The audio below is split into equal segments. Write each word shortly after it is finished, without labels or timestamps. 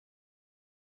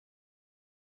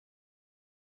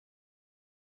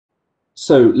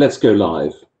So let's go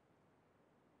live.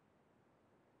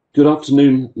 Good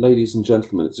afternoon, ladies and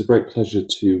gentlemen. It's a great pleasure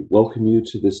to welcome you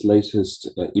to this latest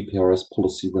EPRS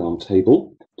Policy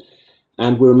Roundtable.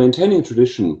 And we're maintaining a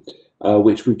tradition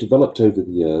which we've developed over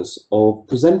the years of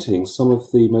presenting some of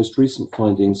the most recent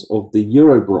findings of the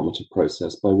Eurobarometer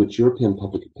process, by which European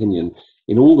public opinion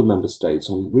in all the member states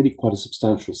on really quite a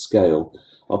substantial scale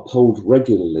are polled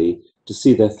regularly to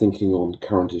see their thinking on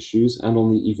current issues and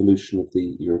on the evolution of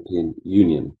the European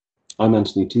Union. I'm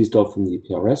Anthony Teasdale from the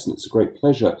EPRS, and it's a great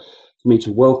pleasure for me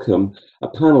to welcome a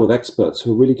panel of experts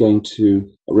who are really going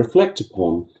to reflect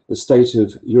upon the state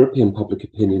of European public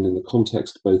opinion in the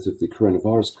context both of the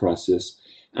coronavirus crisis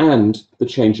and the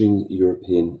changing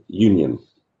European Union.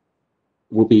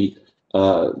 We'll be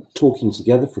talking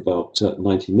together for about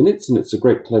 90 minutes, and it's a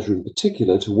great pleasure in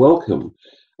particular to welcome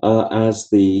as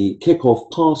the kick-off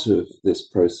part of this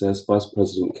process, Vice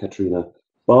President Katarina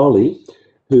Barley,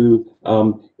 who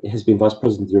has been Vice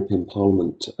President of the European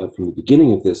Parliament from the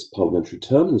beginning of this parliamentary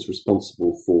term and is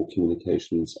responsible for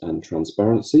communications and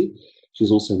transparency.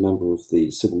 She's also a member of the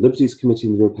Civil Liberties Committee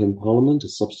in the European Parliament, a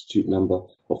substitute member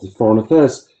of the Foreign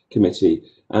Affairs Committee,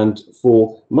 and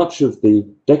for much of the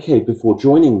decade before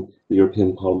joining the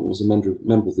European Parliament was a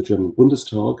member of the German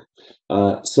Bundestag,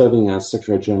 serving as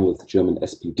Secretary General of the German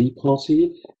SPD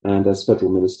party and as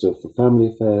Federal Minister for Family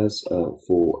Affairs,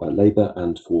 for Labour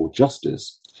and for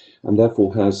Justice, and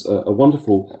therefore has a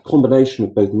wonderful combination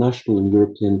of both national and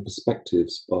European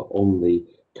perspectives on the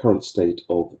current state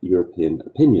of European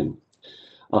opinion.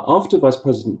 After Vice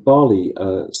President Barley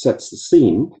sets the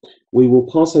scene, we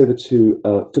will pass over to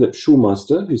Philip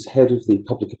Schulmeister, who's head of the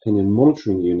Public Opinion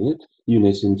Monitoring Unit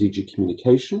in DG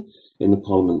Communication in the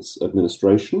Parliament's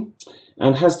administration,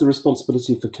 and has the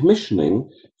responsibility for commissioning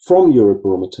from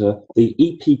Eurobarometer the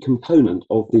EP component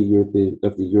of the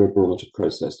Eurobarometer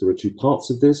process. There are two parts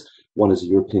of this. One is a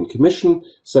European Commission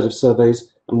set of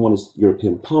surveys, and one is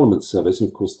European Parliament surveys, and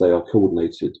of course they are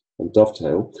coordinated and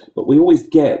dovetail, but we always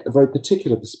get a very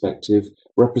particular perspective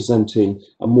representing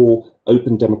a more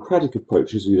open democratic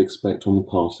approach, as you'd expect on the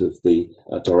part of the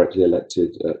directly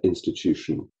elected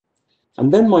institution.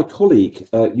 And then my colleague,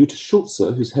 Jutta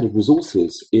Schulze, who's head of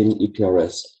resources in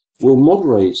EPRS, will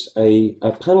moderate a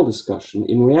panel discussion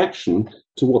in reaction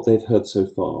to what they've heard so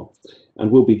far. And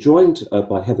we'll be joined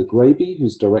by Heather Graby,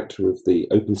 who's director of the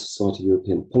Open Society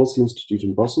European Policy Institute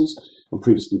in Brussels and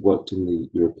previously worked in the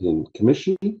European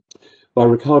Commission, by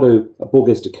Ricardo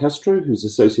Borges de Castro, who's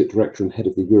associate director and head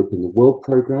of the Europe in the World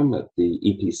programme at the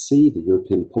EPC, the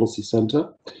European Policy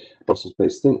Centre,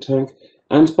 Brussels-based think tank,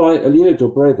 and by Alina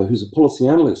Dobreva, who's a policy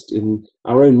analyst in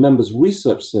our own members'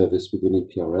 research service within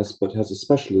EPRS, but has a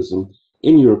specialism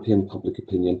in European public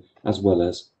opinion as well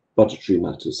as budgetary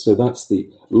matters. So that's the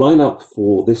lineup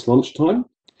for this lunchtime.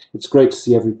 It's great to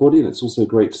see everybody, and it's also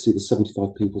great to see the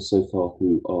 75 people so far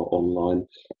who are online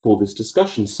for this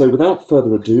discussion. So without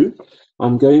further ado,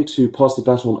 I'm going to pass the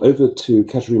baton over to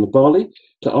Katarina Barley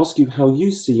to ask you how you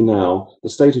see now the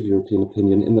state of European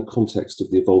opinion in the context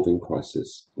of the evolving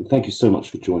crisis. And thank you so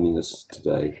much for joining us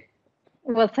today.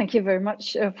 Well, thank you very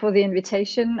much for the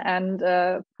invitation, and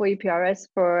for EPRS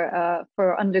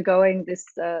for undergoing this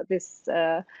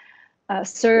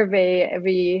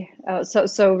survey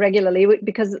so regularly,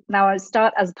 because now I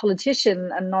start as a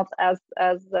politician and not as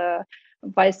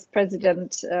Vice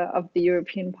President of the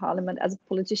European Parliament. As a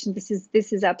politician, this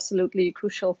is absolutely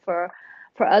crucial for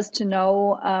us to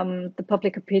know the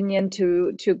public opinion,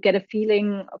 to get a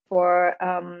feeling for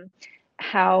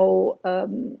how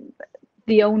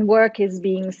the own work is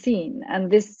being seen. And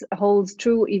this holds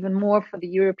true even more for the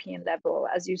European level.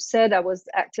 As you said, I was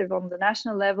active on the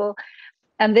national level,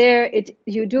 and there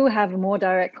you do have more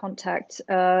direct contact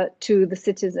to the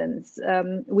citizens.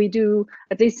 We do,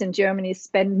 at least in Germany,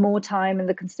 spend more time in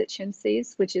the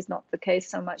constituencies, which is not the case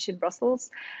so much in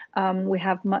Brussels. We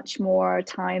have much more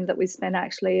time that we spend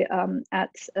actually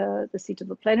at the seat of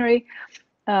the plenary,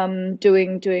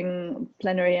 doing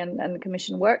plenary and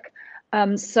commission work.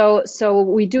 So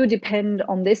we do depend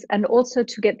on this, and also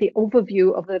to get the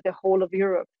overview of the whole of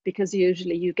Europe, because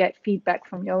usually you get feedback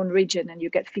from your own region and you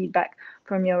get feedback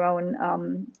from your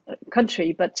own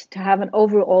country, but to have an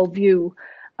overall view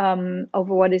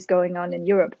over what is going on in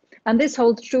Europe. And this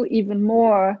holds true even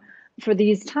more for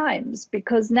these times,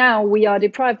 because now we are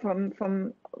deprived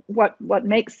from what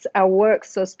makes our work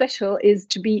so special, is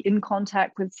to be in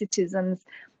contact with citizens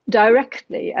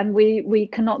directly, and we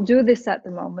cannot do this at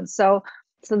the moment. So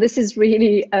this is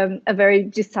really a very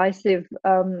decisive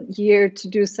year to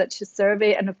do such a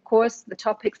survey. And of course, the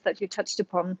topics that you touched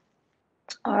upon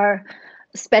are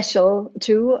special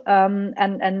too,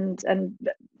 and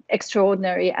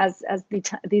extraordinary as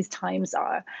these times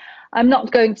are. I'm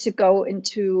not going to go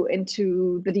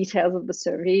into the details of the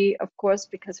survey, of course,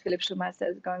 because Philipp Schulmeister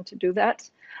is going to do that.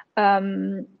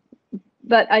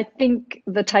 But I think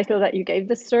the title that you gave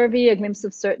the survey, "A Glimpse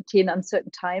of Certainty in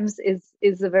Uncertain Times,"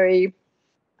 is a very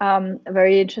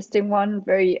interesting one,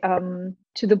 very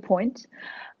to the point.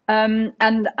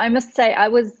 And I must say, I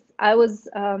was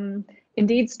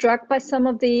indeed struck by some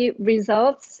of the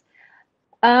results,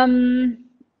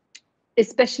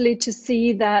 especially to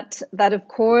see that of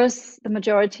course the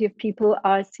majority of people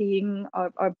are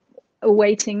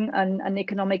awaiting an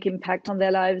economic impact on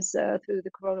their lives through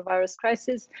the coronavirus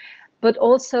crisis, but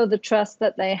also the trust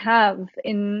that they have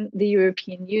in the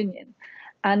European Union.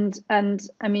 And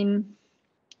I mean,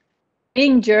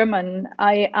 being German,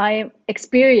 I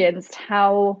experienced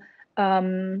how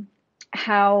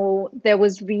there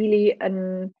was really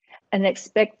an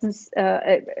expectancy,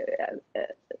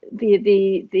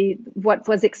 what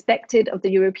was expected of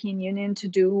the European Union to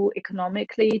do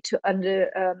economically to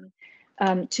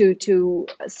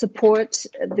support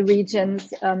the regions,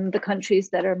 the countries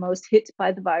that are most hit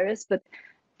by the virus. But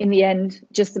in the end,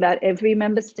 just about every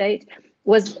member state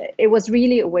was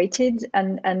really awaited,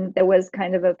 and there was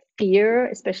kind of a fear,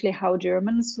 especially how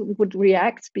Germans would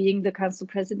react, being the Council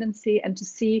presidency, and to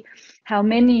see how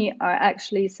many are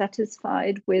actually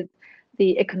satisfied with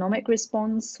the economic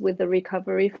response, with the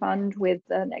recovery fund, with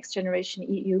the Next Generation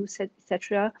EU,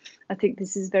 etc. I think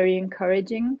this is very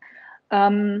encouraging.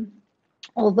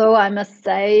 Although I must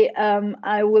say,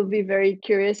 I will be very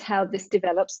curious how this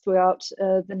develops throughout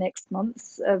the next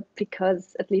months,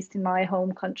 because at least in my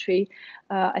home country,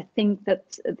 I think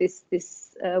that this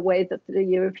way that the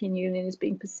European Union is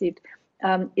being perceived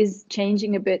is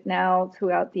changing a bit now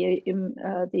throughout the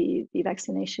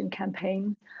vaccination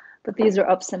campaign. But these are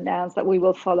ups and downs that we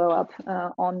will follow up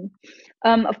on.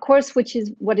 Of course,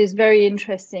 what is very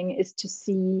interesting is to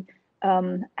see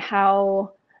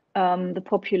how the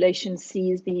population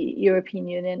sees the European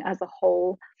Union as a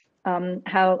whole,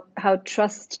 how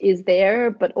trust is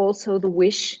there, but also the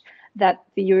wish that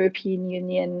the European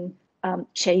Union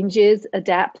changes,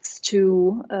 adapts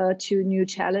to new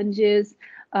challenges,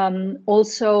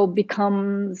 also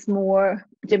becomes more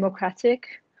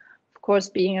democratic. Of course,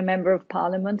 being a member of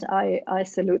parliament, I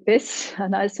salute this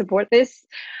and I support this,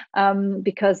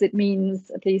 because it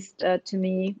means, at least to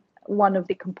me, one of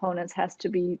the components has to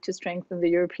be to strengthen the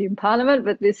European Parliament,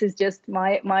 but this is just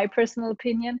my personal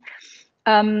opinion.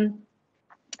 Yeah,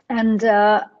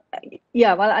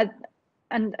 well,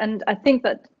 I think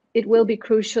that it will be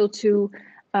crucial to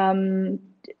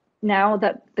now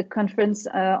that the conference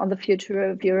on the future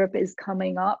of Europe is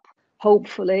coming up,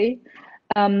 hopefully,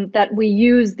 that we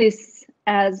use this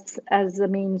as a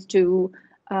means to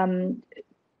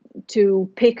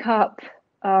pick up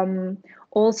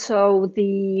also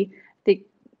the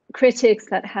critics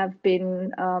that have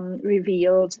been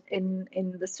revealed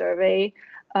in the survey,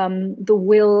 the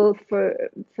will for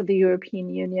the European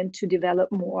Union to develop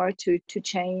more, to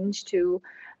change, to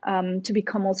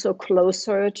become also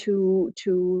closer to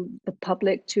the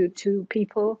public, to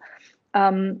people,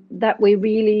 that we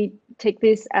really take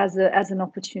this as an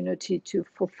opportunity to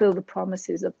fulfill the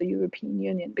promises of the European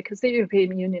Union, because the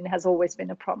European Union has always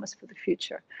been a promise for the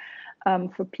future,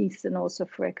 for peace and also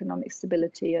for economic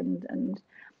stability and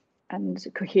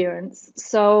coherence.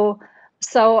 So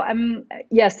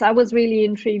yes, I was really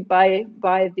intrigued by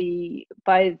the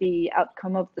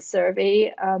outcome of the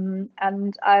survey,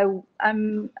 and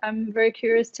I'm very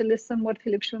curious to listen what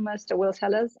Philipp Schulmeister will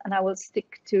tell us, and I will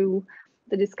stick to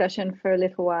the discussion for a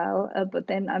little while, but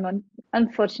then I'm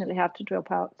unfortunately have to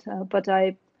drop out. But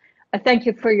I thank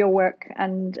you for your work,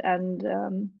 and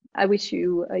I wish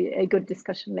you a good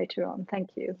discussion later on.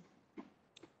 Thank you.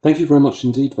 Thank you very much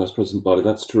indeed, Vice President Barley.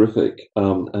 That's terrific,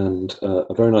 and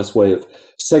a very nice way of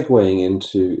segueing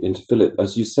into Philip.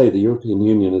 As you say, the European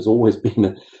Union has always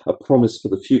been a promise for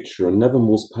the future, and never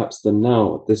more perhaps than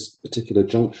now at this particular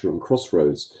juncture and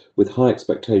crossroads, with high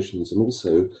expectations and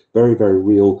also very, very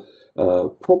real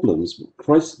problems,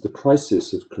 the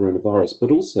crisis of coronavirus,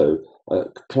 but also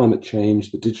climate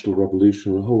change, the digital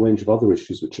revolution, and a whole range of other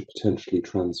issues which are potentially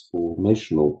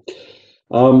transformational.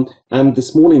 And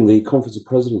this morning, the Conference of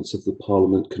Presidents of the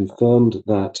Parliament confirmed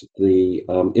that the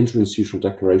interinstitutional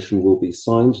declaration will be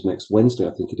signed next Wednesday,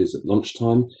 I think it is at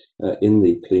lunchtime, in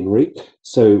the plenary.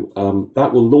 So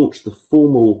that will launch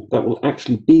that will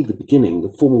actually be the beginning,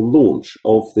 the formal launch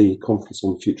of the Conference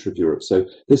on the Future of Europe. So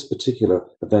this particular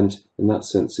event, in that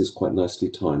sense, is quite nicely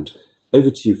timed.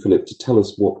 Over to you, Philip, to tell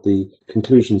us what the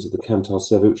conclusions of the Kantar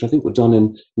survey, which I think were done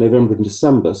in November and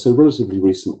December, so relatively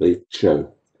recently, show.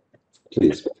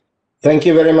 Please. Thank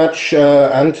you very much,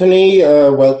 Anthony.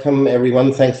 Welcome,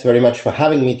 everyone. Thanks very much for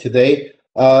having me today.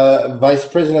 Vice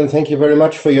President, thank you very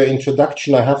much for your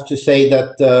introduction. I have to say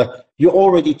that you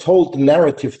already told the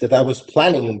narrative that I was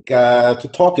planning to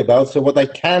talk about. So what I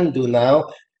can do now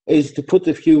is to put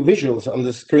a few visuals on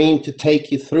the screen to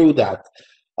take you through that.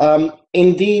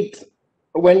 Indeed,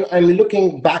 when I'm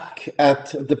looking back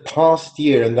at the past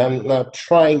year, and I'm now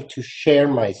trying to share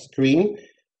my screen,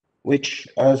 which,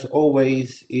 as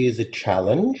always, is a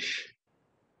challenge.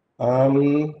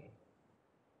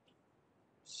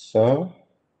 So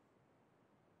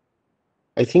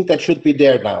I think that should be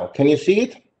there now. Can you see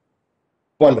it?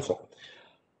 Wonderful.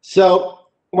 So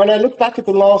when I look back at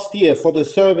the last year for the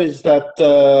service that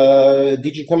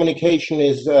DG Communication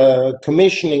is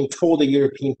commissioning for the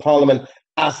European Parliament,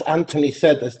 as Anthony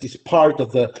said, as this part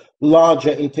of the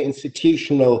larger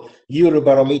interinstitutional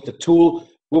Eurobarometer tool,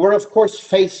 we were, of course,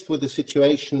 faced with the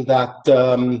situation that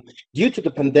due to the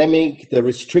pandemic, the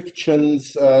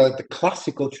restrictions, the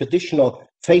classical, traditional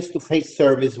face-to-face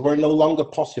service were no longer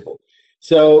possible.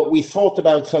 So we thought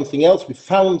about something else. We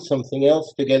found something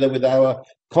else together with our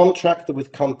contractor,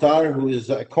 with Kantar, who is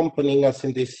accompanying us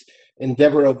in this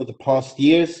endeavor over the past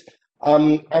years.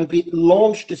 And we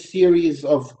launched a series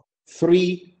of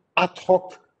 3 ad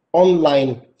hoc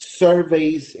online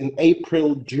surveys in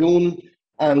April, June,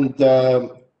 and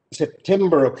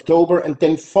September, October, and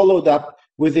then followed up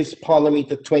with this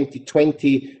Parliameter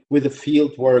 2020 with a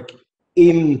field work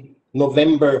in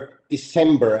November,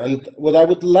 December. And what I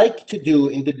would like to do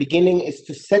in the beginning is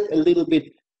to set a little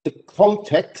bit the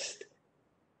context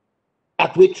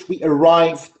at which we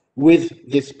arrived with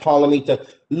this Parliameter,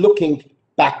 looking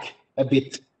back a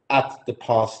bit at the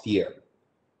past year.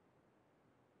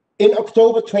 In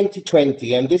October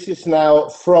 2020, and this is now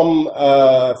from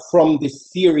this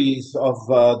series of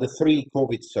the 3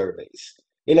 COVID surveys,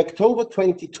 in October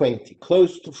 2020,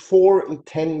 close to 4 in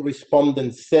 10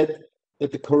 respondents said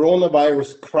that the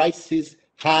coronavirus crisis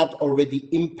had already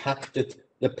impacted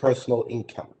their personal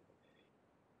income.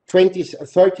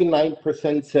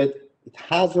 39% said it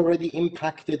has already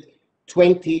impacted,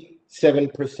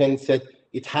 27% said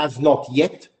it has not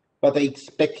yet, but they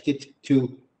expect it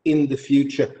to in the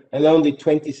future, and only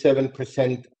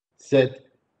 27% said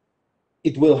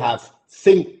it will have,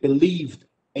 believed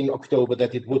in October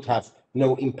that it would have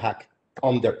no impact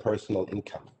on their personal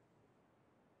income.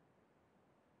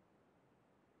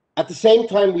 At the same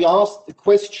time, we asked the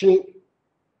question,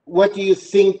 what do you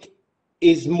think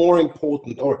is more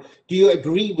important, or do you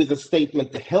agree with the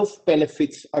statement the health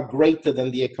benefits are greater than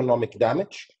the economic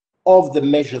damage of the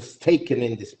measures taken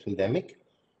in this pandemic,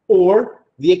 or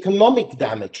the economic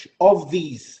damage of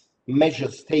these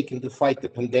measures taken to fight the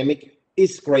pandemic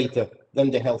is greater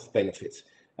than the health benefits?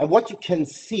 And what you can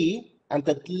see, and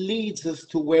that leads us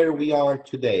to where we are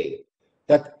today,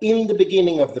 that in the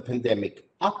beginning of the pandemic,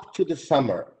 up to the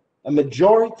summer, a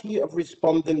majority of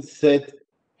respondents said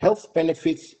health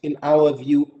benefits, in our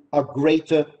view, are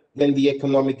greater than the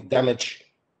economic damage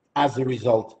as a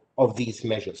result of these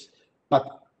measures. But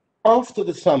after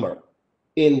the summer,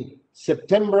 in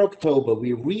September, October,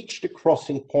 we reached a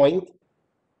crossing point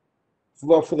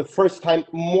where for the first time,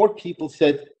 more people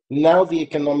said now the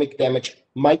economic damage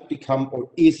might become or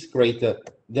is greater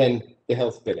than the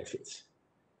health benefits.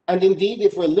 And indeed,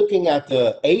 if we're looking at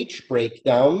the age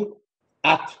breakdown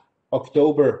at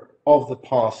October of the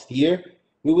past year,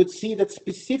 we would see that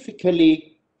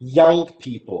specifically young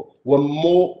people were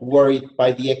more worried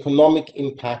by the economic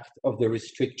impact of the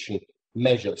restriction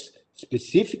measures,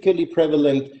 specifically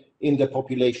prevalent in the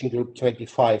population group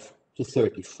 25 to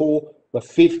 34, where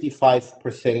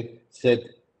 55% said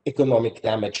economic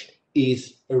damage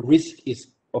is a risk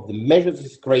of the measures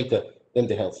is greater than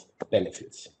the health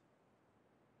benefits.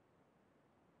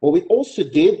 What we also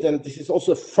did, and this is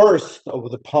also first over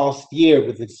the past year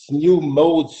with this new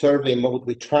mode, survey mode,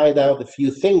 we tried out a few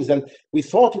things, and we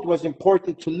thought it was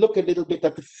important to look a little bit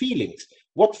at the feelings.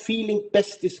 What feeling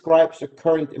best describes your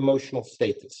current emotional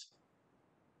status?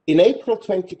 In April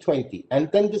 2020,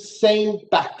 and then the same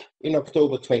back in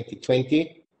October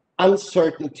 2020,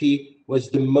 uncertainty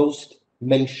was the most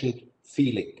mentioned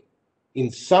feeling. In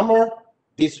summer,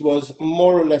 this was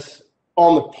more or less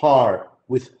on a par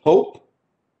with hope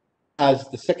as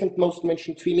the second most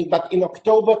mentioned feeling, but in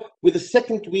October, with the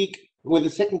second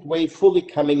wave fully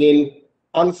coming in,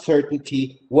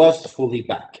 uncertainty was fully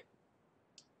back.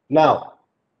 Now,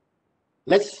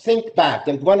 let's think back,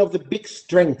 and one of the big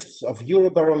strengths of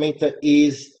Eurobarometer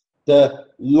is the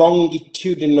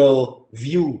longitudinal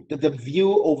view, the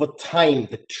view over time,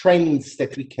 the trends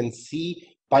that we can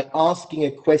see by asking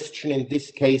a question, in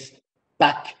this case,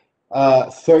 back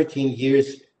 13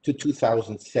 years to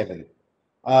 2007.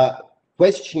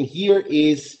 Question here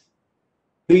is,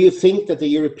 do you think that the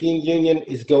European Union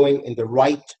is going in the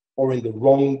right or in the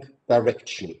wrong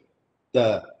direction?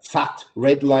 The fat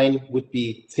red line would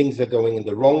be things are going in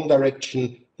the wrong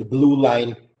direction. The blue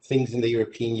line, things in the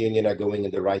European Union are going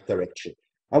in the right direction.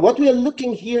 And what we are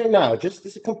looking here now, just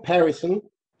as a comparison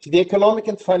to the economic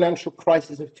and financial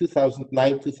crisis of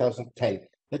 2009, 2010.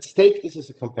 Let's take this as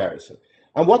a comparison.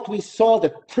 And what we saw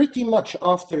that pretty much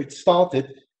after it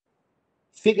started,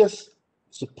 figures,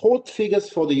 support figures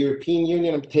for the European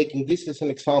Union, I'm taking this as an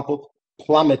example,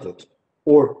 plummeted.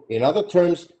 Or in other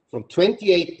terms, from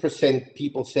 28%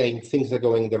 people saying things are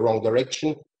going in the wrong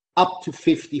direction, up to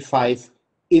 55%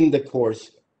 in the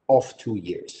course of 2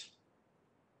 years.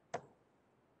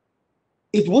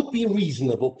 It would be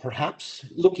reasonable, perhaps,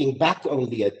 looking back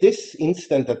only at this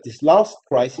instant, at this last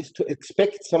crisis, to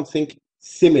expect something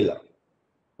similar.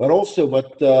 But also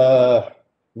what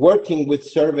working with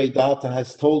survey data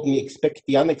has told me, expect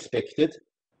the unexpected.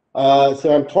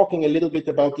 So I'm talking a little bit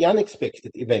about the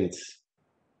unexpected events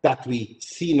that we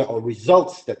see now, or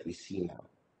results that we see now.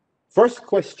 First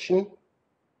question,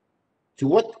 to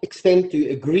what extent do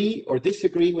you agree or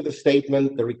disagree with the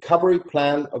statement, the recovery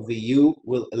plan of the EU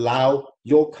will allow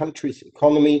your country's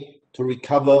economy to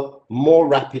recover more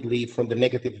rapidly from the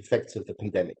negative effects of the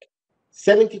pandemic?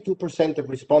 72%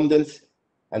 of respondents,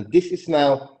 and this is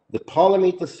now the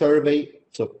Eurobarometer survey,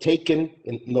 so taken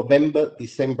in November,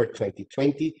 December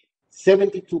 2020,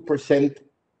 72%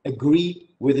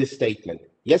 agree with this statement.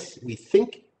 Yes, we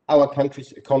think our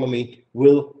country's economy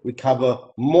will recover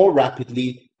more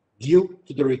rapidly due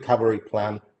to the recovery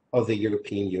plan of the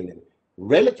European Union.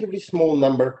 Relatively small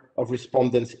number of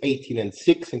respondents, 18 and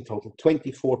 6, in total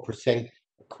 24%,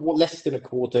 less than a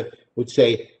quarter, would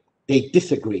say they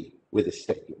disagree with this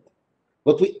statement.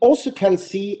 What we also can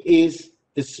see is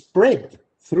the spread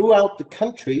throughout the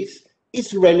countries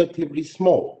is relatively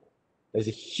small. There's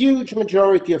a huge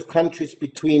majority of countries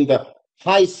between the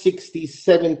high 60s,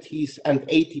 70s, and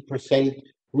 80%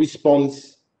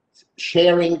 response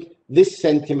sharing this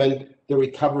sentiment, the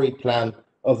recovery plan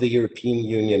of the European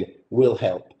Union will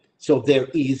help. So there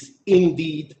is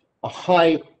indeed a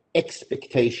high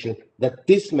expectation that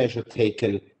this measure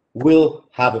taken will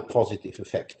have a positive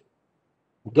effect.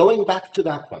 Going back to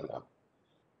that one now,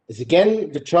 is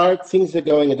again the chart, things are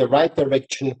going in the right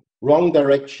direction, wrong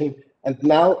direction, and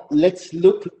now let's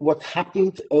look what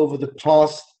happened over the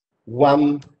past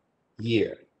 1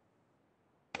 year.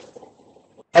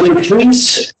 An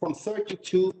increase from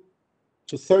 32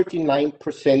 to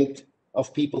 39%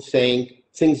 of people saying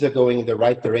things are going in the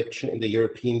right direction in the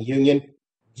European Union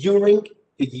during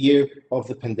the year of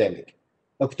the pandemic.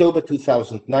 October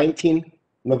 2019,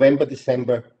 November,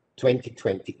 December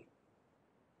 2020.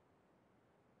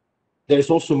 There's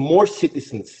also more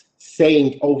citizens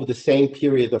saying over the same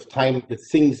period of time that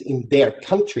things in their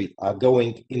country are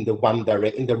going in the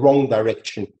wrong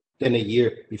direction than a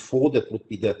year before. That would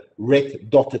be the red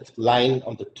dotted line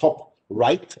on the top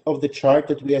right of the chart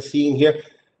that we are seeing here.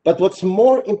 But what's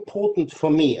more important for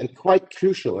me and quite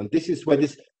crucial, and this is where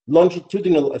this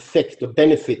longitudinal effect or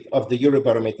benefit of the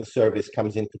Eurobarometer surveys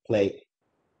comes into play.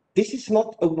 This is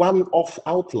not a one-off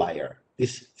outlier,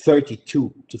 this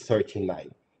 32 to 39.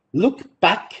 Look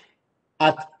back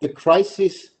at the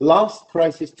crisis, last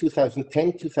crisis,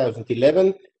 2010,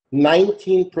 2011,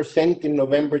 19% in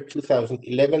November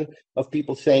 2011 of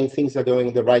people saying things are going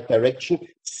in the right direction.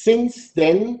 Since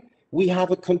then, we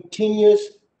have a continuous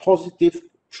positive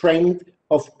trend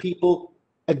of people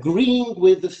agreeing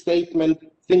with the statement,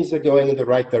 things are going in the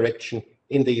right direction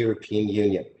in the European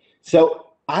Union.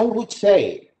 So I would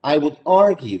say, I would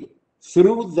argue,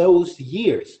 through those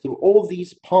years, through all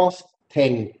these past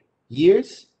 10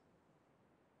 years,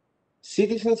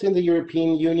 citizens in the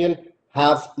European Union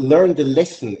have learned a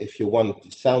lesson, if you want.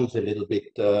 It sounds a little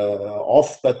bit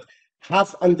off, but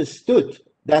have understood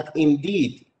that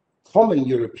indeed common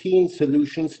European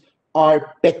solutions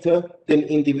are better than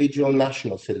individual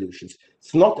national solutions.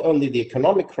 It's not only the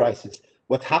economic crisis,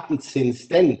 what happened since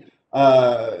then,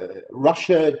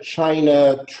 Russia,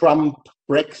 China, Trump,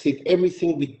 Brexit,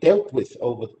 everything we dealt with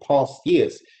over the past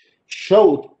years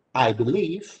showed, I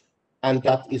believe, and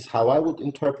that is how I would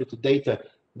interpret the data,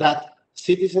 that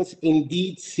citizens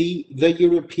indeed see the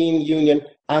European Union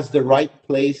as the right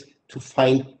place to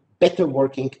find better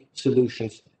working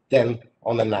solutions than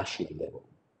on a national level.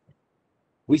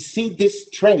 We see this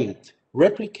trend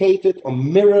replicated or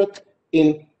mirrored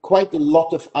in quite a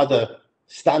lot of other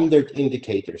standard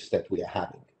indicators that we are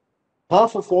having.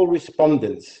 Half of all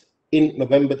respondents in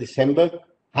November, December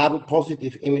have a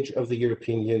positive image of the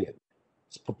European Union.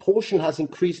 Its proportion has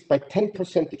increased by 10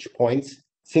 percentage points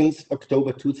since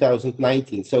October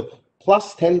 2019. So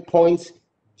plus 10 points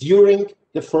during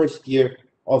the first year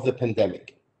of the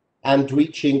pandemic, and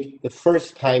reaching the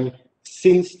first time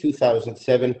since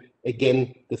 2007,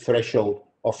 again, the threshold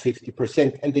of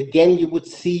 50%. And again, you would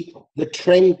see the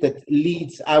trend that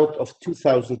leads out of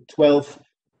 2012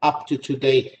 up to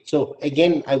today. So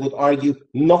again, I would argue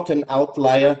not an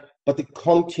outlier, but a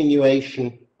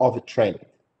continuation of a trend.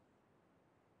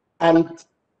 And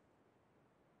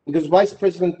because Vice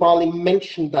President Bali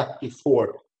mentioned that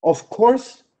before, of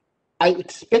course, I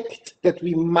expect that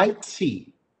we might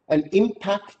see an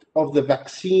impact of the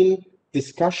vaccine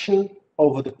discussion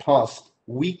over the past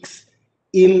weeks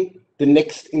in the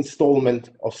next installment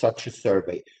of such a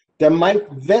survey. There might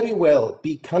very well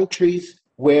be countries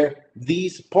where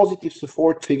these positive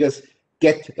support figures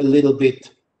get a little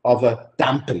bit of a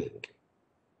dampening.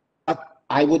 But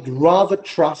I would rather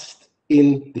trust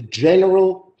in the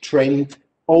general trend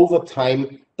over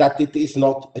time, that it is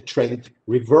not a trend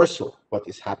reversal, what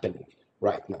is happening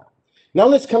right now. Now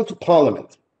let's come to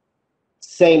Parliament.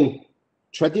 Same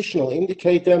traditional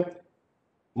indicator.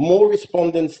 More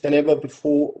respondents than ever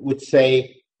before would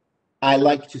say, I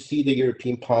like to see the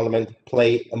European Parliament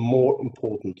play a more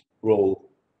important role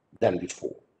than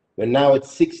before. We're now at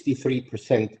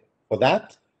 63% for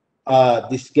that.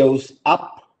 This goes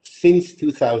up since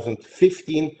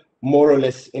 2015, more or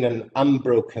less in an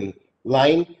unbroken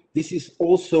line. This is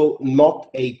also not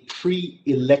a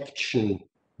pre-election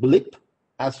blip,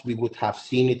 as we would have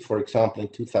seen it, for example, in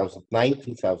 2009,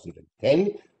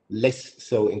 2010, less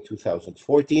so in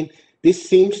 2014. This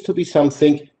seems to be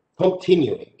something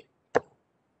continuing.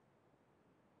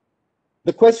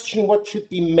 The question, what should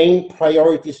be main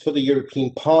priorities for the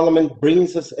European Parliament,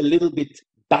 brings us a little bit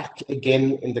back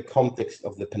again in the context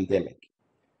of the pandemic.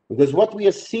 Because what we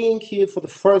are seeing here for the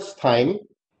first time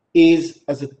is,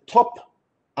 as a top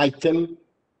item,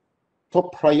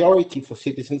 top priority for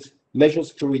citizens,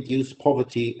 measures to reduce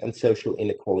poverty and social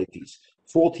inequalities.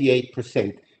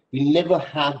 48%. We never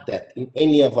had that in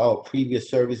any of our previous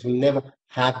surveys. We never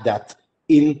had that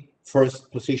in first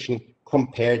position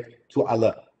compared to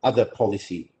other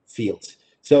policy fields.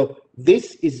 So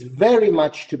this is very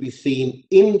much to be seen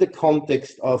in the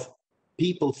context of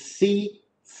people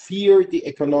fear the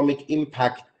economic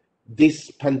impact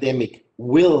this pandemic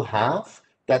will have.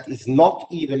 That is not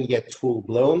even yet full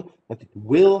blown, but it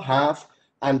will have,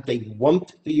 and they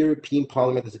want the European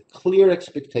Parliament as a clear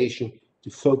expectation to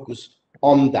focus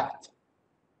on that.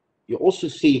 You also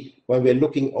see, when we're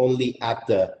looking only at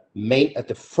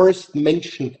the first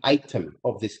mentioned item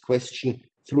of this question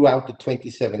throughout the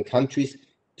 27 countries,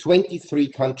 23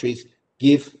 countries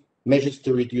give measures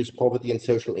to reduce poverty and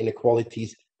social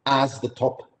inequalities as the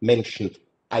top mentioned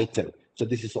item. So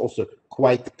this is also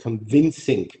quite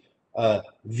convincing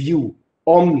view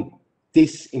on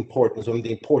this importance, on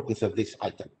the importance of this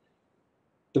item.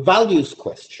 The values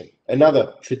question,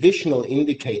 another traditional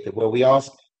indicator where we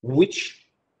ask which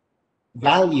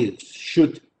values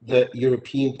should the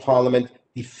European Parliament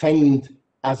defend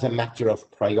as a matter of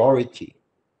priority.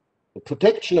 The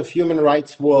protection of human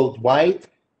rights worldwide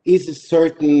is a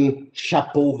certain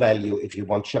chapeau value, if you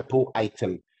want, chapeau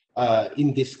item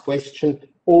in this question,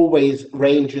 always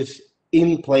ranges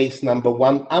in place number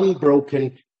one,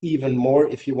 unbroken, even more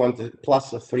if you want a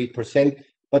plus of 3%.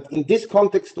 But in this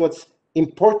context, what's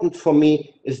important for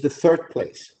me is the third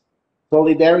place.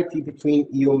 Solidarity between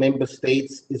EU member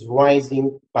states is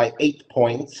rising by 8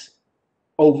 points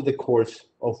over the course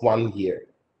of 1 year.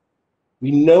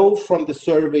 We know from the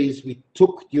surveys we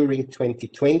took during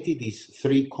 2020, these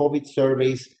 3 COVID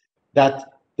surveys,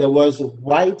 that there was a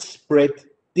widespread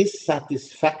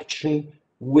dissatisfaction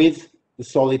with the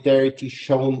solidarity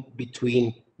shown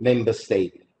between member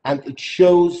states. And it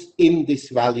shows in this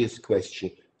values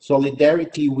question.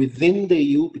 Solidarity within the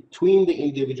EU, between the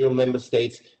individual member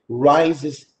states,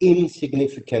 rises in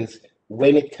significance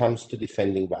when it comes to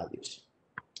defending values.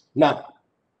 Now,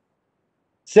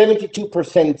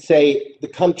 72% say the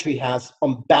country has,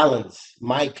 on balance,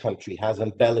 my country has,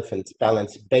 on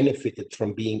balance, benefited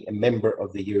from being a member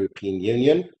of the European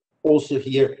Union. Also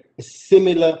here, a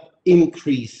similar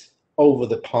increase over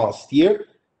the past year.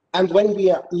 And when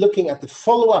we are looking at the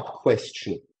follow-up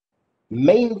question,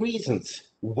 main reasons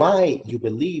why you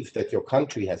believe that your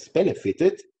country has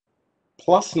benefited,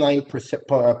 plus 9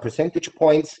 percentage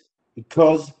points,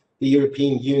 because the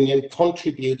European Union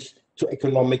contributes to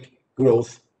economic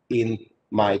growth in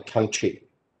my country.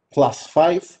 Plus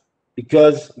 5,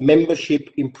 because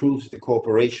membership improves the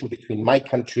cooperation between my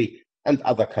country and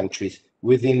other countries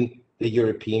within the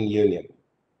European Union.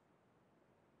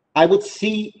 I would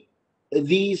see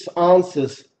these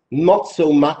answers not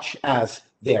so much as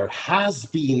there has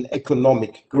been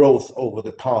economic growth over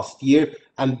the past year,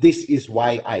 and this is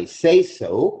why I say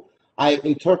so. I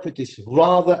interpret this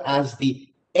rather as the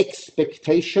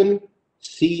expectation,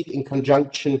 see it in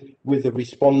conjunction with the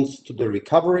response to the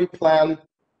recovery plan,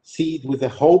 see it with the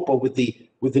hope or with the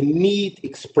need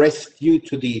expressed due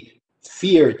to the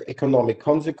feared economic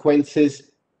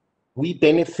consequences. We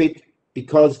benefit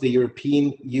because the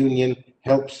European Union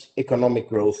helps economic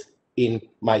growth in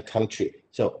my country.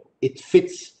 So it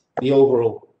fits the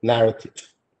overall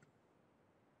narrative.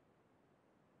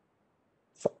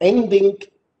 For ending,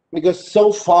 because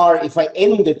so far, if I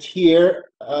end it here,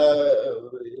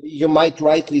 you might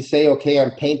rightly say, okay,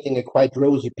 I'm painting a quite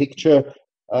rosy picture,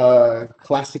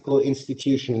 classical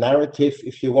institution narrative.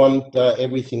 If you want,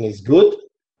 everything is good.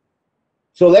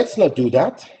 So let's not do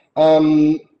that.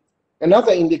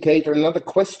 Another indicator, another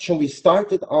question we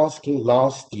started asking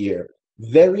last year,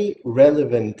 very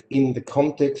relevant in the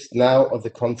context now of the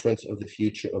Conference of the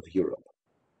Future of Europe.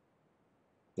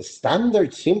 The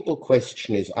standard simple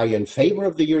question is, are you in favor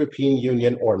of the European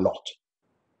Union or not?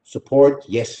 Support,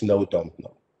 yes, no, don't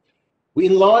know. We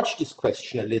enlarged this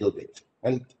question a little bit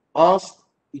and asked,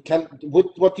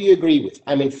 what do you agree with?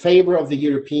 I'm in favor of the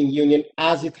European Union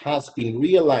as it has been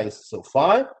realized so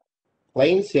far.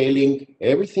 Plain sailing,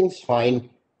 everything's fine.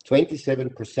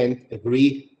 27%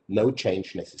 agree, no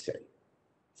change necessary.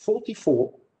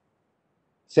 44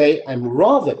 say, I'm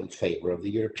rather in favor of the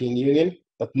European Union,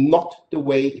 but not the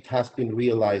way it has been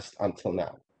realized until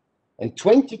now. And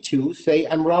 22 say,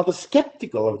 I'm rather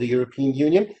skeptical of the European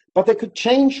Union, but I could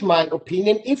change my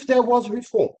opinion if there was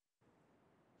reform.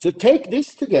 So take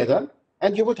this together,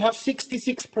 and you would have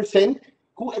 66%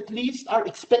 who at least are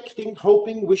expecting,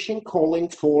 hoping, wishing, calling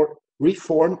for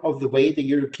reform of the way the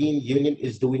European Union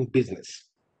is doing business.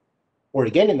 Or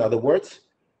again, in other words,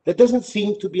 there doesn't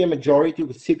seem to be a majority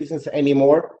of citizens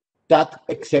anymore that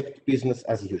accept business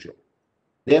as usual.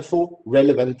 Therefore,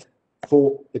 relevant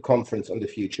for the Conference on the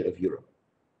Future of Europe.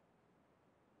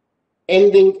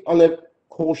 Ending on a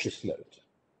cautious note,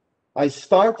 I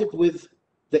started with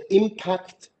the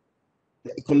impact,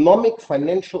 the economic,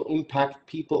 financial impact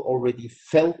people already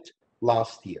felt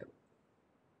last year.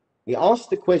 We asked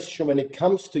the question, when it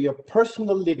comes to your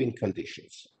personal living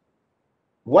conditions,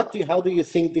 how do you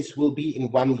think this will be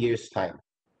in 1 year's time?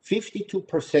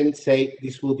 52% say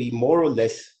this will be more or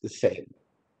less the same.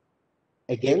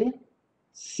 Again,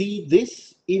 see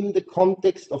this in the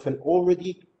context of an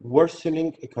already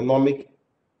worsening economic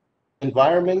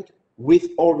environment with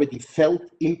already felt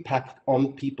impact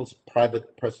on people's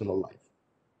private personal life.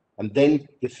 And then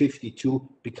the 52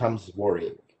 becomes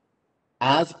worrying,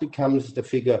 as becomes the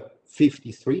figure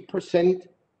 53%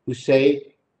 who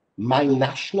say my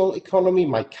national economy,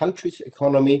 my country's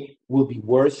economy will be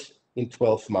worse in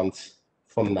 12 months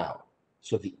from now.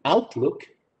 So the outlook,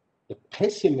 the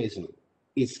pessimism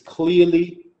is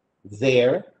clearly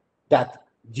there that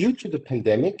due to the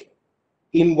pandemic,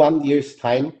 in 1 year's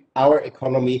time, our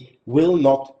economy will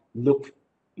not look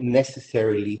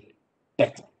necessarily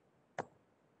better.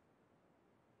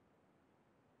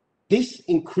 This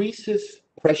increases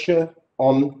pressure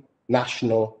on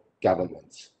national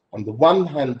governments. On the one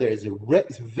hand, there is a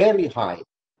very high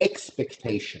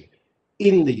expectation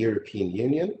in the European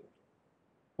Union.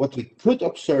 What we could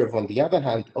observe, on the other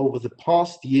hand, over the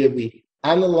past year, we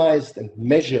analyzed and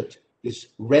measured this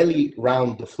rally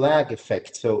round the flag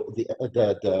effect. So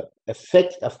the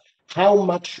effect of how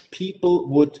much people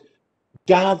would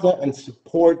gather and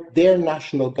support their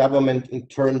national government in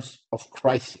terms of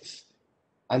crisis.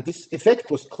 And this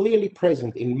effect was clearly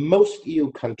present in most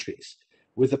EU countries,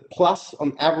 with a plus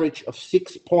on average of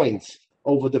 6 points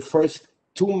over the first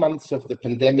 2 months of the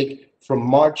pandemic from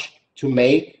March to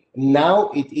May. Now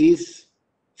it is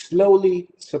slowly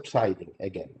subsiding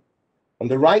again. On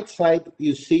the right side,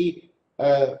 you see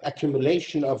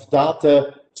accumulation of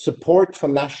data, support for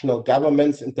national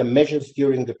governments and the measures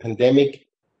during the pandemic,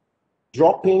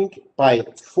 dropping by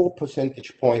 4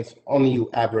 percentage points on EU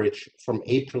average from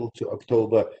April to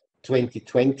October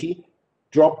 2020,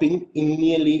 dropping in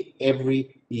nearly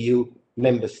every EU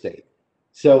member state.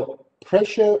 So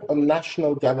pressure on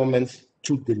national governments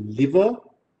to deliver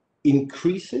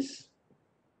increases,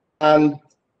 and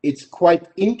it's quite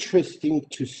interesting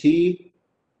to see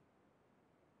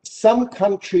some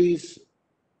countries,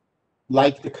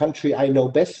 like the country I know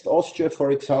best, Austria,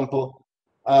 for example,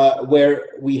 where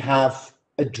we have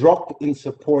a drop in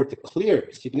support, a clear,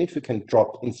 significant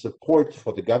drop in support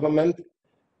for the government,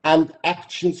 and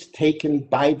actions taken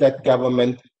by that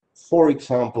government, for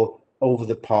example, over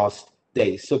the past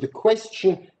days. So the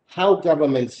question, how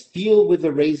governments deal with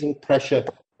the rising pressure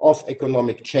of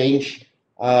economic change,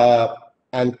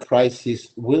 and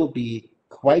crisis will be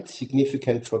quite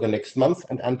significant for the next month.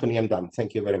 And Anthony, I'm done.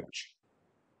 Thank you very much.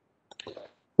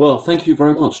 Well, thank you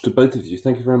very much to both of you.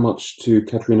 Thank you very much to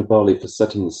Katharina Barley for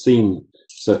setting the scene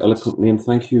so eloquently, and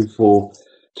thank you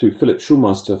to Philip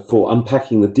Schulmeister for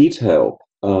unpacking the detail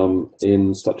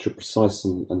in such a precise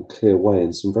and clear way,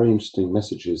 and some very interesting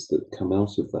messages that come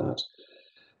out of that.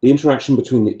 The interaction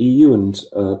between the EU and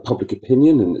public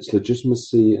opinion and its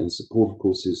legitimacy and support, of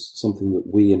course, is something that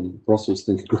we in Brussels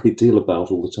think a great deal about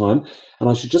all the time. And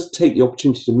I should just take the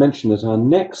opportunity to mention that our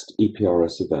next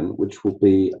EPRS event, which will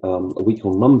be a week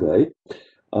on Monday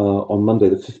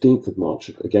the 15th of March,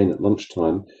 again at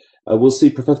lunchtime, we'll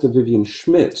see Professor Vivian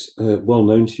Schmidt, well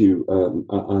known to you,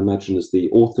 I imagine, as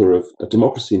the author of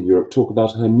Democracy in Europe, talk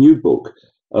about her new book,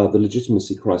 The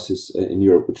Legitimacy Crisis in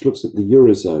Europe, which looks at the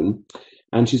Eurozone.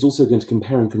 And she's also going to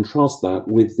compare and contrast that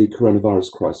with the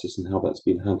coronavirus crisis and how that's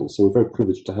been handled. So we're very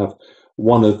privileged to have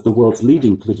one of the world's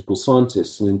leading political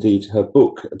scientists, and indeed her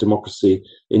book, Democracy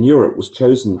in Europe, was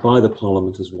chosen by the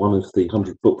Parliament as one of the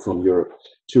 100 books from Europe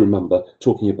to remember,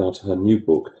 talking about her new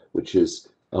book, which is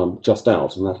just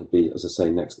out, and that'll be, as I say,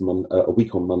 a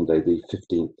week on Monday, the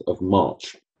 15th of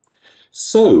March.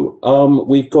 So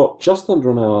we've got just under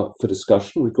an hour for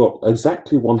discussion. We've got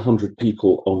exactly 100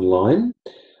 people online.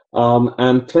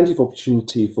 And plenty of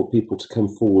opportunity for people to come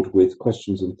forward with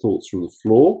questions and thoughts from the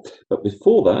floor. But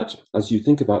before that, as you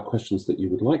think about questions that you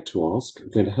would like to ask, I'm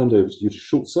going to hand over to Jutta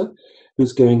Schulze,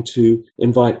 who's going to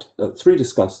invite three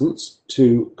discussants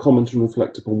to comment and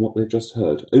reflect upon what they've just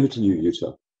heard. Over to you,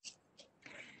 Jutta.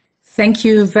 Thank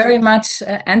you very much,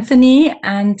 Anthony,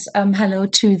 and hello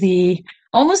to the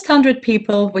almost 100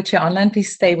 people which are online.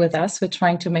 Please stay with us. We're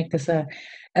trying to make this a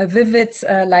vivid,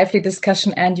 lively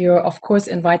discussion, and you're of course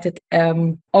invited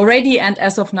already and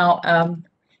as of now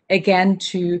again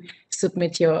to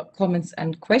submit your comments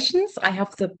and questions. I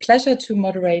have the pleasure to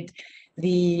moderate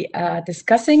the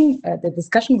discussion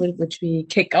with which we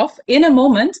kick off in a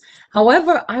moment.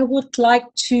 However, I would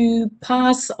like to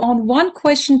pass on one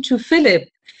question to Philip,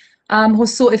 who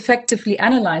so effectively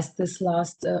analyzed this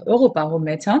last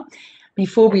Eurobarometer,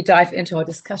 before we dive into our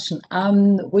discussion,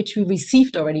 which we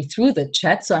received already through the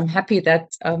chat. So I'm happy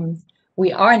that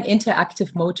we are in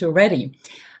interactive mode already.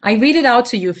 I read it out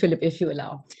to you, Philip, if you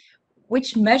allow.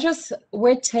 Which measures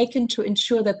were taken to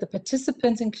ensure that the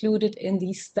participants included in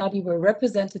the study were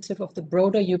representative of the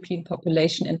broader European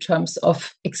population in terms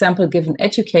of, example given,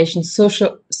 education,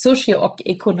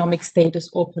 socio-economic status,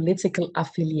 or political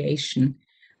affiliation?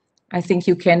 I think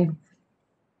you can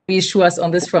reassure us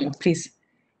on this front, please.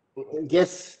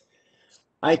 Yes,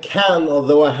 I can,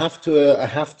 although I have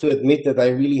to admit that I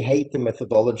really hate the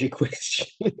methodology question.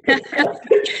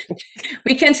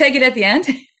 We can take it at the end.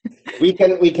 we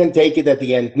can take it at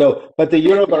the end. No, but the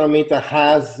Eurobarometer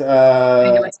has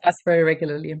I know it's asked very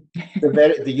regularly.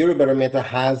 the Eurobarometer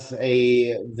has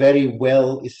a very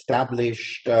well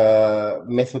established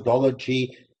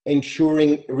methodology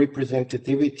ensuring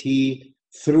representativity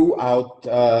throughout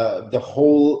the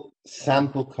whole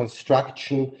sample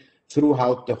construction,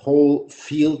 throughout the whole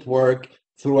field work,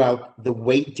 throughout the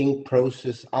weighting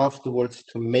process afterwards,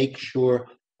 to make sure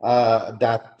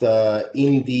that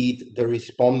indeed the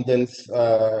respondents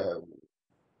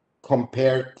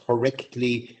compare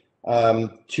correctly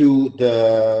to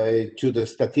the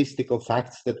statistical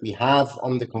facts that we have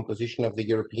on the composition of the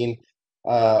European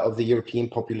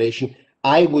population.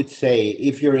 I would say,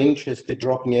 if you're interested,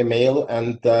 drop me a mail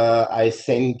and I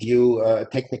send you a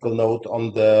technical note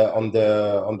on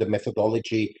the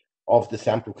methodology of the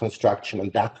sample construction,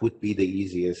 and that would be the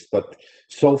easiest. But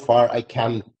so far,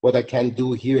 what I can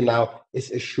do here now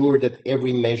is assure that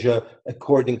every measure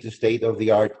according to state of the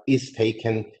art is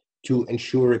taken to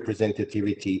ensure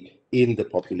representativity in the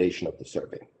population of the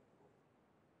survey.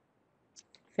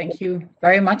 Thank you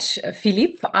very much,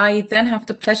 Philippe. I then have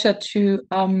the pleasure to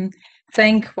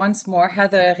thank once more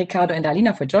Heather, Ricardo, and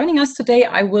Alina for joining us today.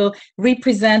 I will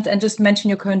represent and just mention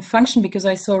your current function, because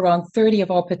I saw around 30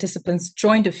 of our participants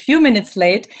joined a few minutes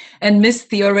late and missed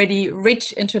the already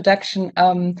rich introduction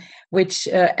which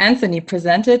Anthony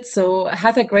presented. So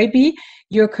Heather Graby,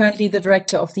 you're currently the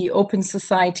director of the Open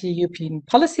Society European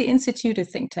Policy Institute, a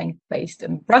think tank based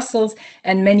in Brussels,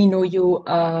 and many know you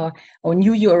or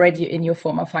knew you already in your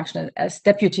former function as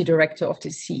deputy director of the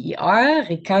CER.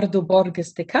 Ricardo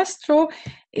Borges de Castro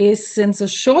is, since a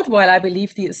short while, I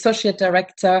believe, the associate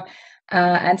director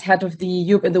and head of the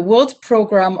Europe and the World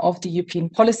program of the European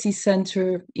Policy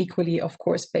Center, equally, of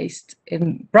course, based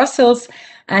in Brussels.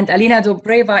 And Alina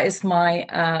Dobreva is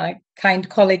my kind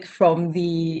colleague from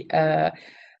the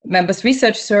Members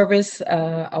Research Service,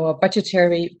 our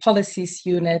budgetary policies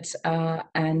unit,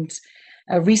 and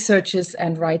researches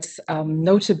and writes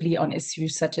notably on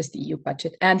issues such as the EU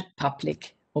budget and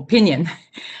public opinion.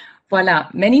 Voila,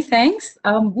 many thanks.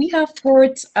 We have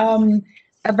heard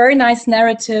a very nice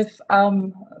narrative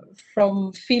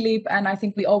from Philippe, and I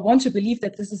think we all want to believe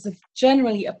that this is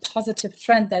generally a positive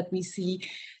trend that we see,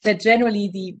 that generally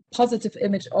the positive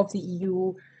image of the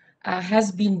EU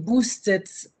has been boosted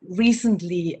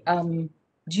recently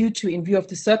due to, in view of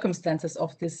the circumstances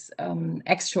of this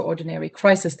extraordinary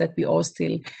crisis that we all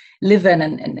still live in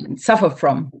and suffer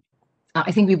from.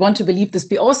 I think we want to believe this.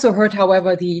 We also heard,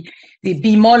 however, the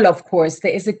bemol, of course.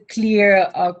 There is a clear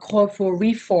call for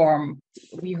reform.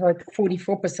 We heard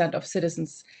 44% of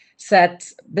citizens said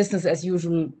business as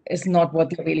usual is not what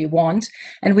they really want.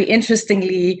 And we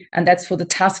interestingly, and that's for the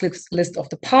task list of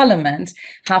the parliament,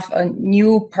 have a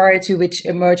new party which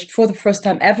emerged for the first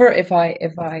time ever, if I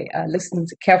listened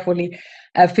carefully,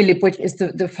 Philip, which is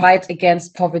the fight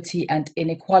against poverty and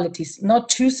inequalities. Not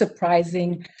too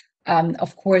surprising,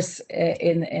 of course,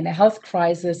 in a health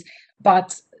crisis,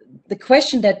 but the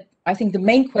question that I think the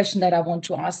main question that I want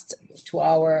to ask to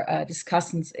our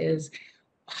discussants is,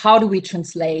 how do we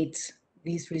translate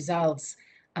these results?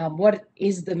 What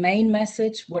is the main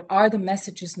message? What are the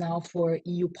messages now for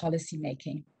EU policy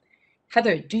making?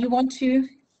 Heather, do you want to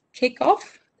kick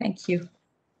off? Thank you.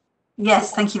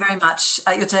 Yes, thank you very much,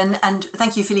 Jutta, and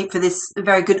thank you, Philippe, for this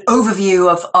very good overview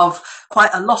of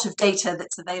quite a lot of data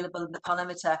that's available in the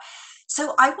Parliameter.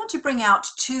 So I want to bring out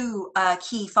two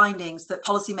key findings that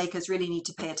policymakers really need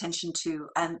to pay attention to,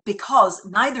 and because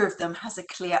neither of them has a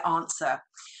clear answer.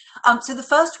 So the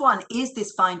first one is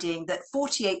this finding that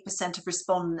 48% of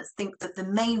respondents think that the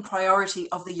main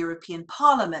priority of the European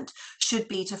Parliament should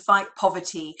be to fight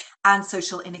poverty and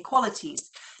social inequalities.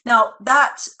 Now,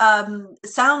 that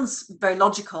sounds very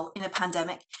logical in a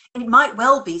pandemic. It might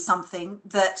well be something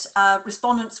that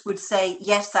respondents would say,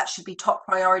 yes, that should be top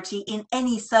priority in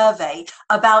any survey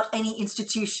about any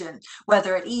institution,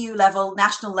 whether at EU level,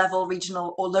 national level,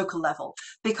 regional or local level,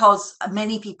 because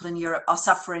many people in Europe are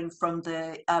suffering from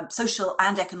the social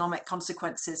and economic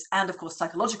consequences and, of course,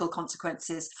 psychological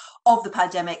consequences of the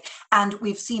pandemic. And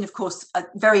we've seen, of course,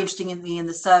 very interestingly in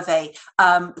the survey,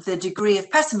 the degree of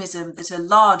pessimism that a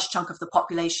large chunk of the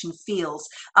population feels.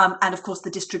 And of course, the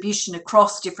distribution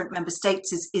across different member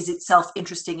states is itself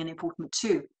interesting and important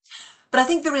too. But I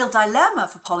think the real dilemma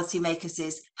for policymakers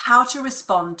is how to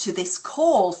respond to this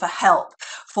call for help,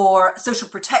 for social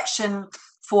protection,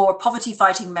 for poverty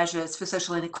fighting measures, for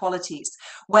social inequalities,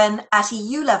 when at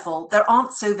EU level, there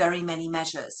aren't so very many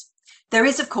measures. There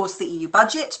is, of course, the EU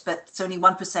budget, but it's only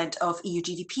 1% of EU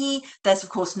GDP. There's, of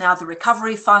course, now the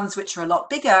recovery funds, which are a lot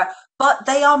bigger, but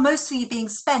they are mostly being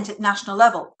spent at national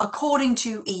level according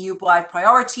to EU-wide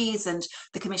priorities, and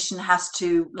the Commission has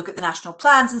to look at the national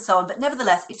plans and so on, but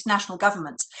nevertheless, it's national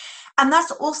governments. And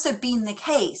that's also been the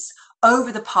case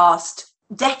over the past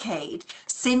decade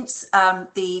since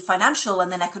the financial and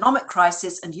then economic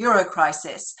crisis and euro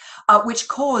crisis, which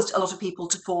caused a lot of people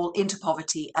to fall into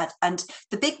poverty. And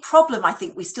the big problem I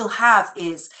think we still have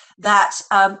is that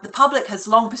the public has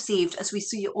long perceived, as we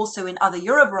see also in other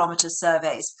Eurobarometer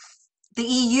surveys, the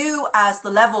EU as the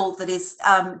level that is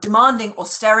demanding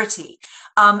austerity,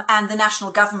 and the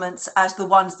national governments as the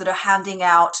ones that are handing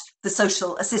out the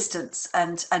social assistance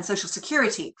and social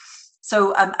security.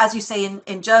 So as you say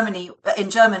in German,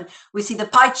 we see the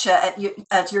Peitsche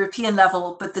at European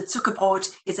level, but the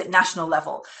Zuckerbrot is at national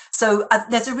level. So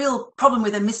there's a real problem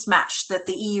with a mismatch that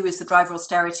the EU is the driver of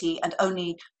austerity and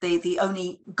only the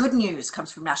only good news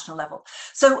comes from national level.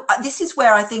 So this is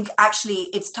where I think actually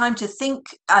it's time to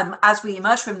think as we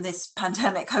emerge from this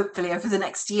pandemic, hopefully over the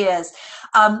next years,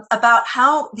 about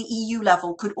how the EU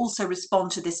level could also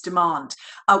respond to this demand.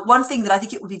 One thing that I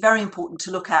think it would be very important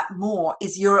to look at more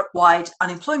is Europe-wide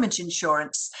unemployment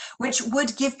insurance, which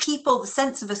would give people the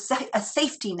sense of a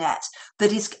safety net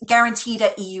that is guaranteed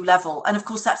at EU level. And of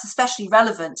course, that's especially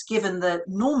relevant given that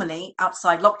normally,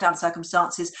 outside lockdown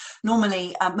circumstances,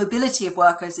 normally mobility of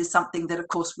workers is something that, of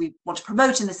course, we want to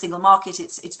promote in the single market.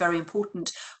 It's very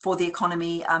important for the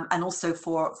economy and also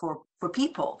for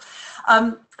people.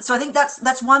 So I think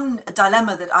that's one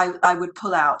dilemma that I would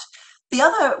pull out. The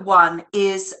other one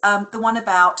is the one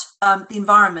about the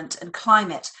environment and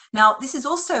climate. Now, this is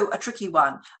also a tricky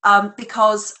one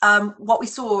because what we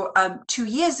saw 2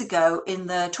 years ago in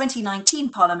the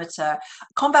 2019 Parliameter,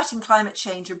 combating climate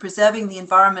change and preserving the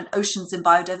environment, oceans and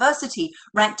biodiversity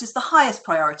ranked as the highest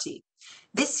priority.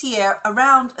 This year,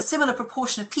 around a similar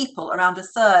proportion of people, around a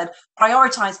third,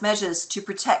 prioritise measures to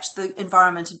protect the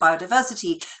environment and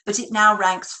biodiversity, but it now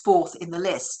ranks 4th in the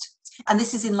list. And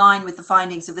this is in line with the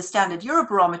findings of the standard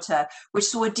Eurobarometer, which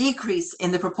saw a decrease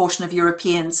in the proportion of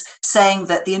Europeans saying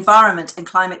that the environment and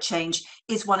climate change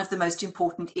is one of the most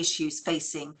important issues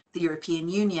facing the European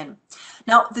Union.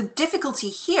 Now, the difficulty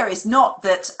here is not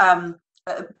that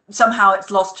somehow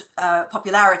it's lost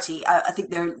popularity. I think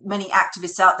there are many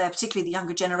activists out there, particularly the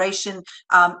younger generation,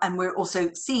 and we're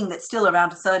also seeing that still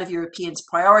around a third of Europeans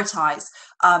prioritize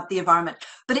the environment.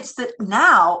 But it's that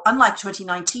now, unlike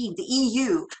 2019, the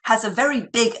EU has a very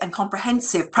big and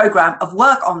comprehensive program of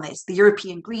work on this, the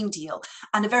European Green Deal,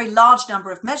 and a very large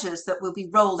number of measures that will be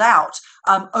rolled out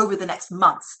over the next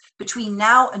months. Between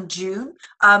now and June,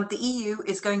 the EU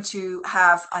is going to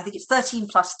have, I think it's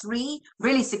 13+3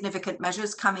 really significant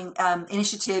measures coming,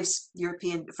 initiatives,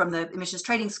 European, from the emissions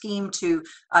trading scheme to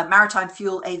maritime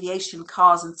fuel, aviation,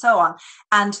 cars, and so on,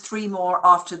 and 3 more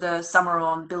after the summer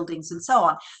on buildings and so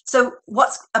on. So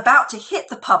what's about to hit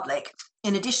the public,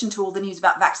 in addition to all the news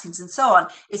about vaccines and so on,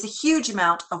 is a huge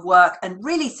amount of work and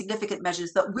really significant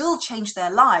measures that will change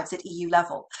their lives at EU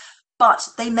level. But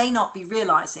they may not be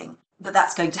realizing that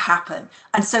that's going to happen.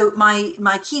 And so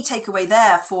my key takeaway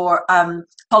there for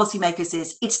policymakers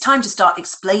is it's time to start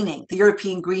explaining the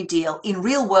European Green Deal in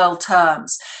real world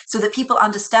terms so that people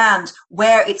understand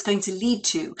where it's going to lead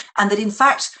to, and that in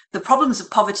fact the problems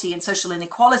of poverty and social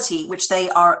inequality, which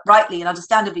they are rightly and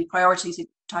understandably prioritizing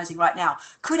right now,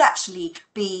 could actually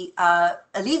be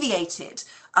alleviated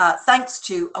thanks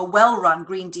to a well-run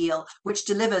Green Deal, which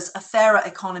delivers a fairer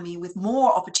economy with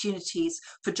more opportunities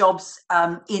for jobs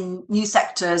in new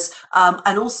sectors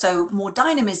and also more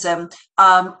dynamism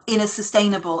in a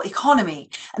sustainable economy.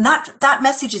 And that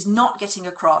message is not getting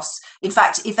across. In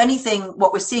fact, if anything,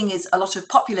 what we're seeing is a lot of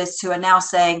populists who are now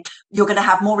saying you're going to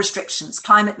have more restrictions.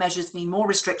 Climate measures mean more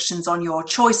restrictions on your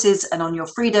choices and on your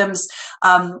freedoms.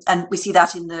 And we see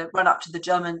that in the run-up to the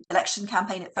German election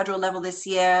campaign at federal level this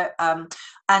year.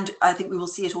 And I think we will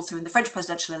see it also in the French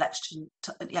presidential election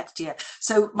next year.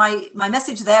 So my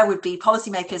message there would be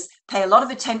policymakers pay a lot of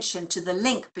attention to the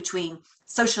link between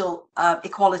social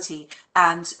equality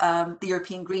and the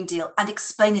European Green Deal, and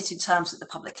explain it in terms that the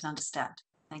public can understand.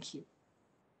 Thank you.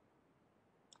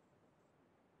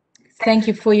 Thank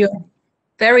you for your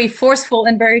very forceful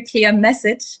and very clear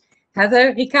message.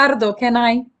 Heather, Ricardo, can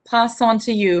I pass on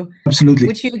to you? Absolutely.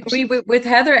 Would you agree with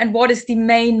Heather? And what is the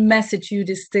main message you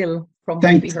distill from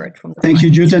what we heard from the Thank you,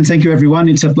 Jutta, and thank you, everyone.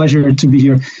 It's a pleasure to be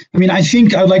here. I mean, I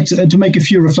think I'd like to make a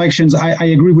few reflections. I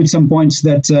agree with some points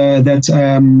that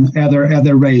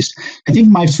Heather raised. I think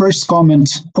my first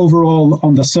comment overall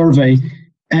on the survey,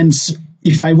 and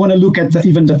if I want to look at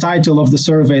even the title of the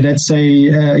survey, that's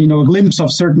a glimpse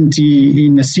of certainty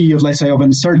in a sea of, let's say, of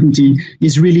uncertainty,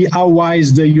 is really how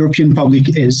wise the European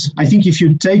public is. I think if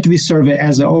you take this survey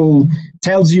as a whole,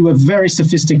 tells you a very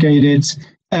sophisticated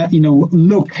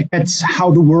look at how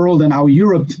the world and how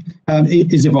Europe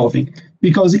is evolving.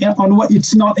 Because on what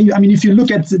it's not, I mean, if you look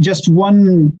at just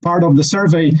one part of the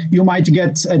survey, you might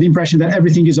get the impression that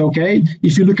everything is okay.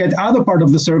 If you look at other part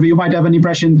of the survey, you might have an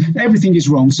impression everything is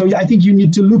wrong. So I think you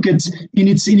need to look at in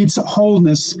its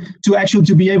wholeness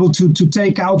to be able to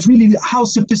take out really how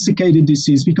sophisticated this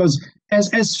is. Because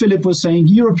as Philip was saying,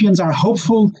 Europeans are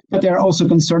hopeful, but they're also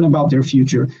concerned about their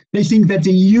future. They think that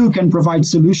the EU can provide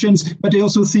solutions, but they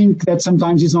also think that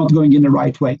sometimes it's not going in the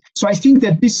right way. So I think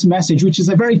that this message, which is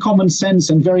a very common sense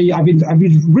and very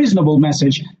reasonable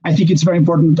message, I think it's very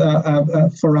important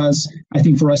for us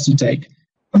to take.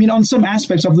 I mean, on some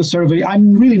aspects of the survey,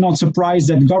 I'm really not surprised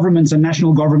that governments and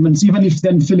national governments, even if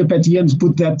then Philip at the end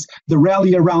put that the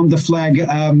rally around the flag,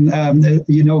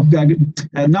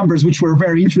 numbers, which were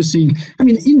very interesting. I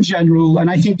mean, in general, and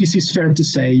I think this is fair to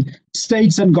say,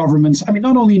 states and governments, I mean,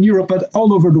 not only in Europe, but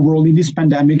all over the world in this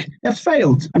pandemic have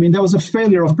failed. I mean, there was a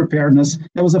failure of preparedness.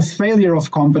 There was a failure of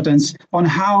competence on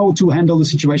how to handle a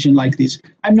situation like this.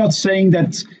 I'm not saying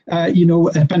that,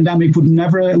 a pandemic would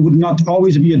not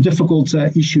always be a difficult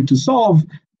issue to solve,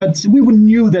 but we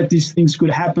knew that these things could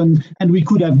happen and we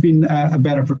could have been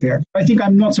better prepared. I think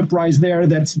I'm not surprised there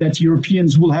that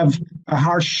Europeans will have a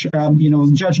harsh,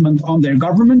 judgment on their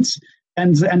governments.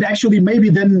 And actually, maybe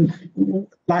then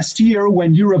last year,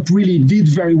 when Europe really did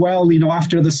very well,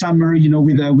 after the summer,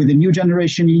 with a new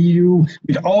generation EU,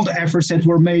 with all the efforts that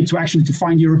were made to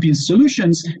find European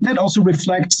solutions, that also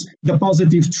reflects the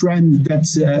positive trend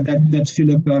that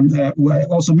Philip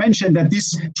also mentioned, that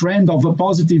this trend of a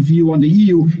positive view on the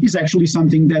EU is actually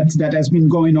something that has been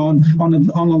going on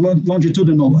a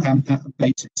longitudinal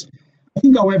basis. I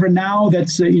think, however, now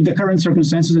that in the current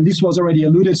circumstances, and this was already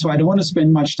alluded, so I don't want to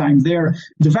spend much time there,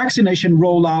 the vaccination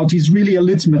rollout is really a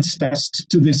litmus test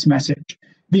to this message.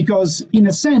 Because in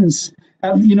a sense,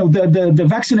 the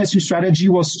vaccination strategy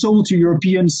was told to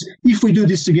Europeans, if we do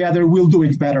this together, we'll do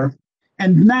it better.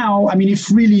 And now, I mean,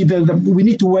 if really we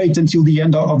need to wait until the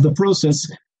end of the process,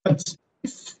 but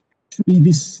if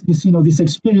this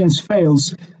experience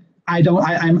fails,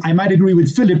 I might agree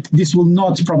with Philip, this will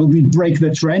not probably break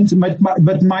the trend,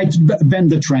 but might bend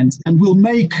the trend, and will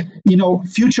make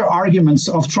future arguments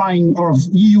of trying or of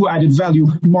EU added value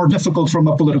more difficult from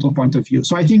a political point of view.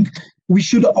 So I think we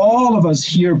should, all of us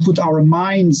here, put our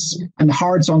minds and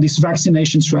hearts on this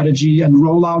vaccination strategy and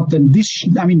roll out. And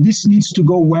this needs to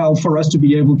go well for us to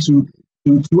be able to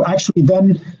actually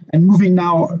then, and moving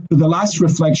now to the last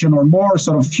reflection, or more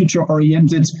sort of future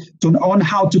oriented on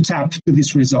how to tap to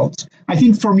this result. I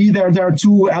think for me there are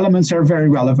two elements that are very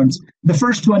relevant. The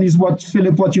first one is what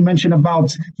you mentioned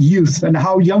about youth and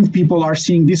how young people are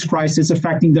seeing this crisis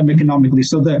affecting them economically.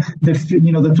 So the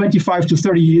 25 to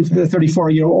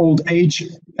 34-year-old age,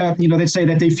 they say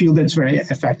that they feel that's very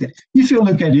affected. If you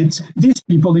look at it, these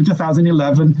people in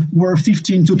 2011 were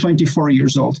 15 to 24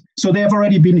 years old. So they have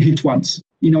already been hit once,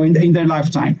 in their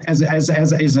lifetime as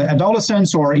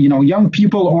adolescents, or young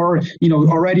people, or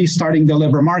already starting the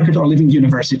labor market or leaving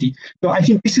university. So I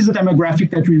think this is a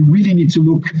demographic that we really need to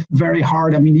look very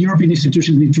hard. I mean, European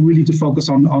institutions need to really focus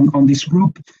on this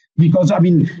group, because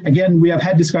again, we have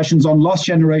had discussions on lost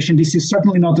generation. This is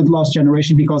certainly not a lost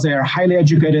generation, because they are highly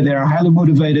educated, they are highly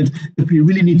motivated, but we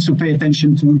really need to pay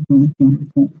attention to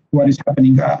what is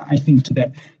happening, I think, to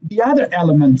them. The other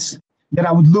element that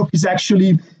I would look is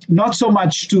actually not so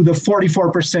much to the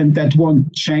 44% that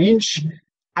won't change.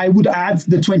 I would add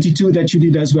the 22 that you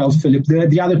did as well, Philip.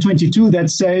 The other 22 that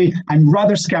say, I'm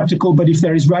rather skeptical, but if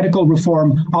there is radical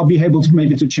reform, I'll be able to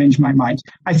maybe to change my mind.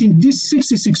 I think this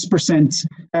 66%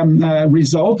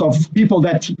 result of people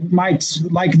that might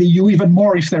like the EU even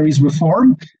more if there is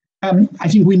reform, I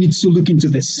think we need to look into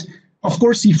this. Of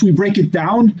course, if we break it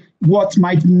down, what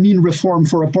might mean reform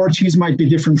for a Portuguese might be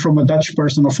different from a Dutch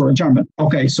person or for a German.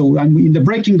 Okay, so in the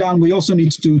breaking down, we also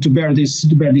need to bear this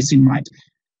in mind.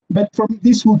 But from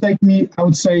this will take me, I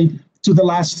would say, to the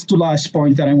last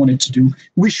point that I wanted to do.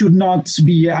 We should not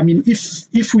be,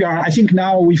 if we are, I think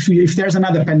now, if there's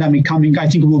another pandemic coming, I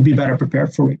think we'll be better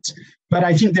prepared for it. But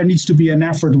I think there needs to be an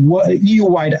effort,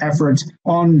 EU-wide effort,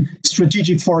 on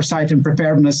strategic foresight and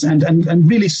preparedness, and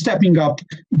really stepping up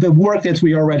the work that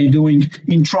we are already doing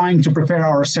in trying to prepare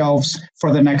ourselves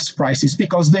for the next crisis,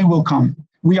 because they will come.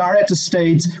 We are at a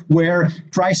state where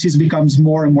crisis becomes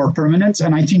more and more permanent,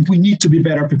 and I think we need to be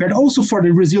better prepared also for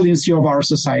the resiliency of our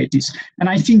societies. And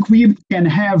I think we can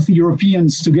have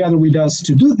Europeans together with us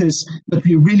to do this, but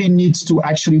we really need to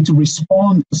actually to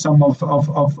respond to some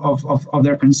of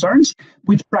their concerns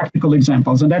with practical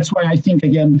examples. And that's why I think,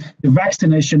 again, the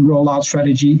vaccination rollout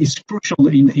strategy is crucial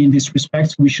in this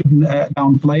respect. We shouldn't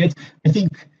downplay it. I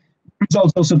think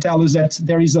results also tell us that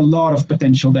there is a lot of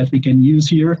potential that we can use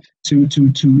here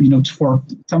for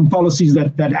some policies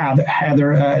that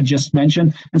Heather just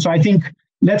mentioned. And so I think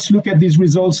let's look at these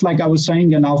results, like I was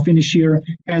saying, and I'll finish here,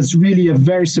 as really a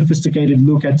very sophisticated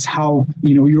look at how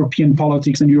European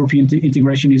politics and European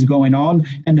integration is going on,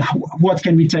 and what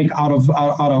can we take out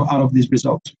of these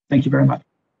results. Thank you very much.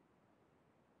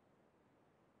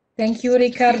 Thank you,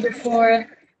 Ricardo, for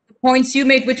points you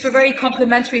made, which were very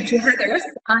complimentary to Heather's,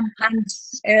 and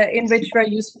enriched very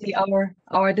usefully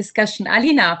our discussion.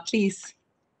 Alina, please.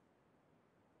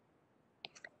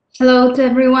 Hello to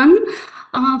everyone.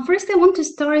 First, I want to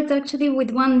start actually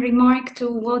with one remark to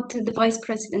what the Vice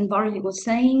President Barley was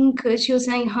saying. She was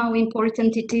saying how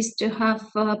important it is to have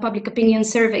public opinion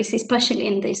surveys, especially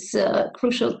in these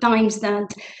crucial times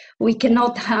that we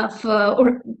cannot have,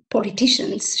 or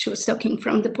politicians, she was talking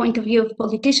from the point of view of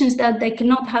politicians, that they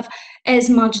cannot have as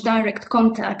much direct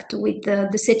contact with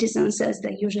the citizens as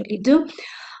they usually do.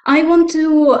 I want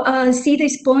to see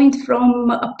this point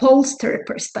from a pollster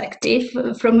perspective,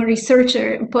 from a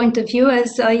researcher point of view,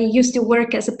 as I used to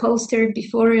work as a pollster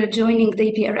before joining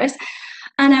the EPRS.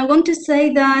 And I want to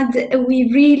say that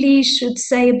we really should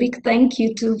say a big thank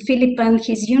you to Philip and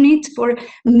his unit for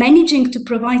managing to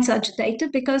provide such data,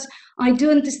 because I do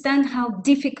understand how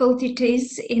difficult it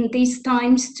is in these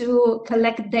times to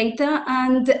collect data.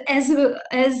 And as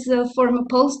a former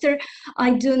pollster,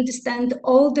 I do understand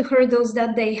all the hurdles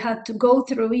that they had to go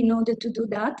through in order to do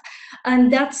that.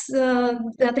 And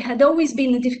that had always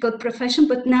been a difficult profession,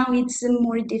 but now it's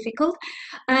more difficult.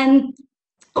 And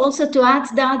Also to add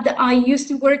that I used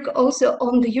to work also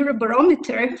on the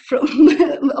Eurobarometer from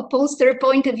a pollster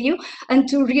point of view, and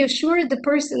to reassure the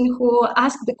person who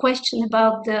asked the question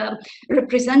about the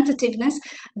representativeness,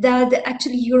 that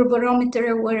actually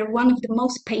Eurobarometer were one of the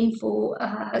most painful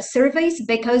surveys,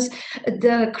 because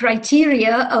the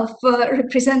criteria of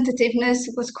representativeness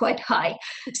was quite high.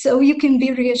 So you can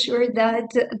be reassured that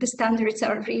the standards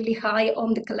are really high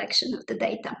on the collection of the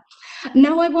data.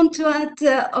 Now I want to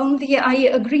add only, I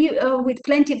agree with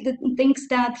plenty of the things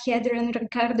that Heather and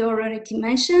Ricardo already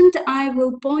mentioned. I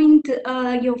will point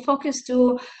your focus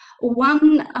to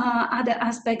one other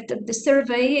aspect of the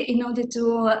survey in order to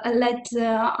let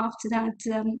after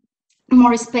that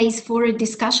more space for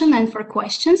discussion and for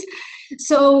questions.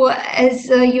 So as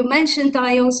you mentioned,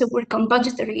 I also work on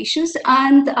budgetary issues,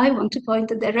 and I want to point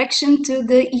the direction to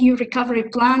the EU recovery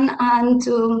plan and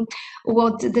to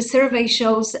what the survey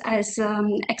shows as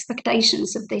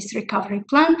expectations of this recovery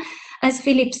plan. As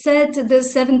Philip said, the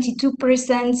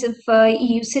 72% of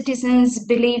EU citizens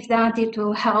believe that it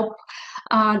will help,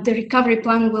 the recovery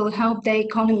plan will help the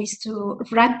economies to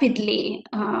rapidly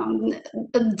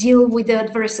deal with the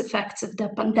adverse effects of the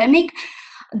pandemic.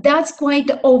 That's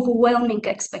quite overwhelming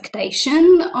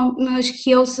expectation.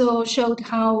 He also showed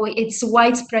how it's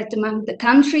widespread among the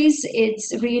countries.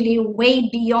 It's really way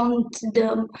beyond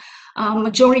the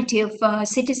majority of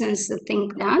citizens that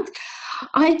think that.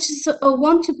 I just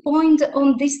want to point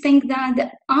on this thing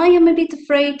that I am a bit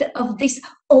afraid of this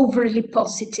overly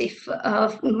positive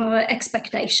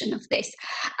expectation of this.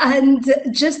 And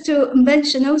just to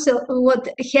mention also what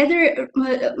Heather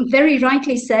very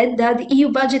rightly said, that the EU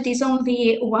budget is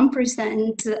only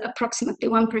 1%, approximately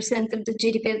 1% of the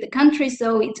GDP of the country,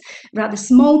 so it's rather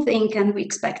small thing and we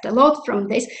expect a lot from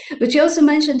this. But she also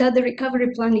mentioned that the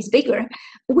recovery plan is bigger,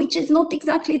 which is not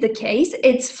exactly the case.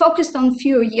 It's focused on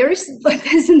few years, but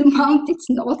as an amount it's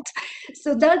not.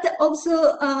 So that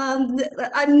also,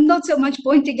 I'm not so much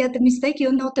pointing at the mistake,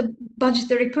 you're not a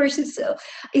budgetary person, so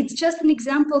it's just an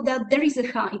example that there is a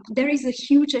hype, there is a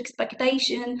huge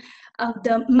expectation of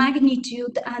the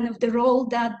magnitude and of the role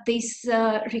that this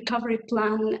recovery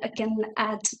plan can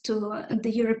add to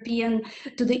the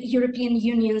European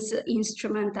Union's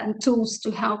instrument and tools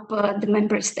to help the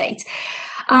member states.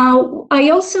 I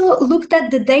also looked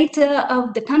at the data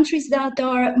of the countries that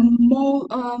are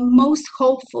most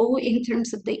hopeful in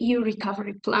terms of the EU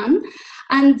recovery plan,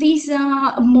 and these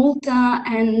are Malta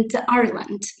and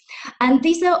Ireland. And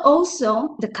these are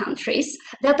also the countries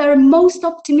that are most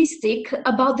optimistic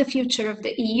about the future of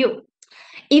the EU.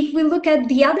 If we look at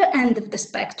the other end of the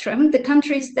spectrum, the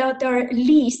countries that are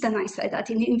least, and I say that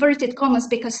in inverted commas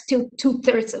because still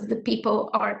 2/3 of the people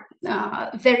are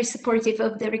very supportive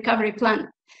of the recovery plan.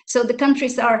 So the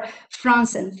countries are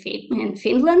France and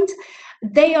Finland.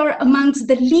 They are amongst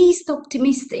the least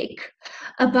optimistic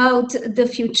about the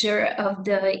future of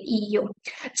the EU.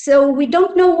 So we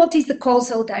don't know what is the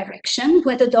causal direction,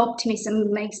 whether the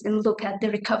optimism makes them look at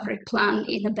the recovery plan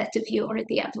in a better view or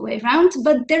the other way around,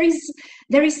 but there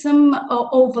is some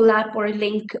overlap or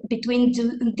link between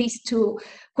these two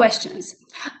questions.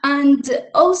 And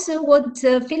also what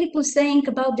Philip was saying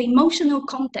about the emotional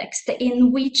context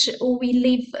in which we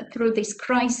live through this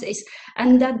crisis,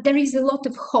 and that there is a lot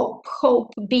of hope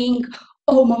being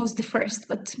almost the first,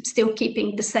 but still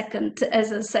keeping the second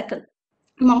as a second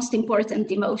most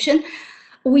important emotion.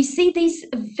 We see this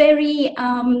very,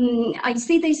 I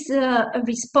see this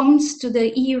response to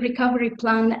the EU recovery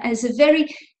plan as a very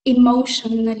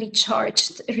emotionally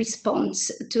charged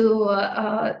response to,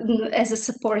 as a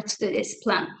support to this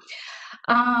plan.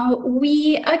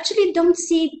 We actually don't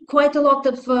see quite a lot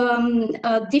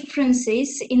of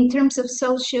differences in terms of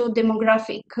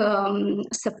socio-demographic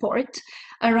support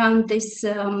around this,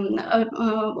 on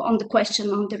the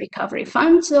question on the recovery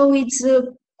fund. So it's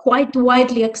quite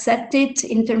widely accepted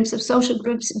in terms of social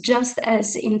groups, just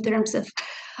as in terms of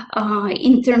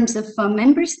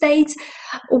member states.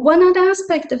 One other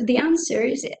aspect of the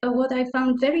answers, what I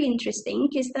found very interesting,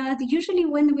 is that usually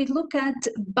when we look at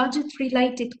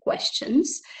budget-related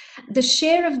questions, the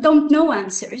share of don't know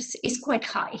answers is quite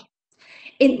high.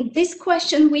 In this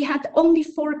question, we had only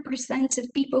 4%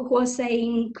 of people who are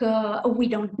saying we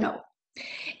don't know.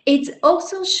 It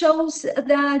also shows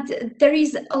that there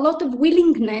is a lot of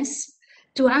willingness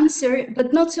to answer,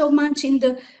 but not so much in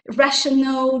the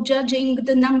rational, judging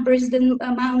the numbers, the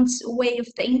amounts way of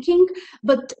thinking,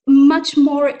 but much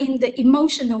more in the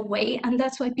emotional way. And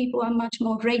that's why people are much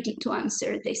more ready to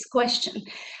answer this question.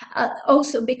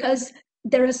 Also because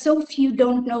there are so few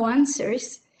don't know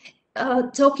answers,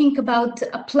 talking about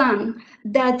a plan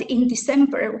that in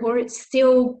December were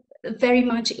still very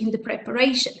much in the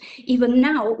preparation. Even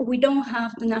now, we don't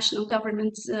have the national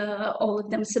governments, all of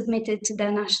them submitted to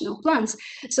their national plans.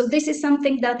 So this is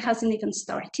something that hasn't even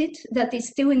started, that is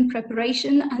still in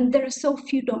preparation, and there are so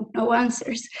few don't know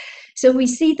answers. So we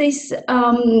see this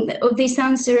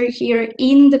answer here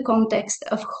in the context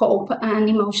of hope and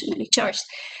emotionally charged.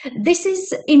 This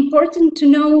is important to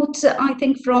note, I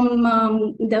think, from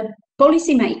the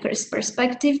policymakers'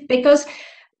 perspective, because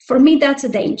for me, that's a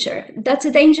danger. That's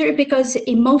a danger because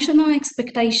emotional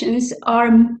expectations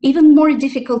are even more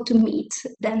difficult to meet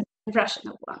than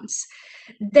rational ones.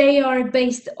 They are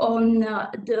based on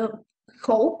the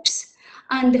hopes,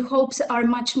 and the hopes are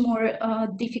much more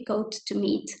difficult to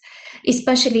meet,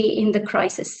 especially in the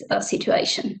crisis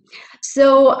situation.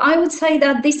 So I would say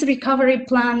that this recovery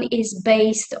plan is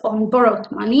based on borrowed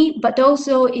money, but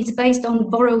also it's based on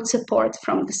borrowed support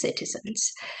from the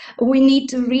citizens. We need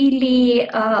to really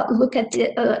look at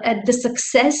the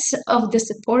success of the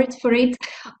support for it,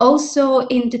 also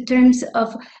in the terms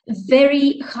of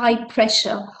very high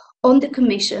pressure on the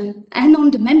Commission and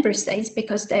on the member states,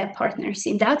 because they are partners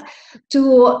in that,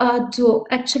 to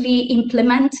actually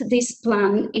implement this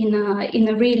plan in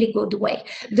a really good way.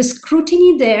 The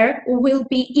scrutiny there will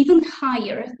be even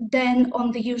higher than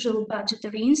on the usual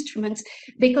budgetary instruments,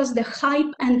 because the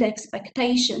hype and the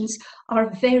expectations are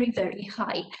very, very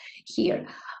high here.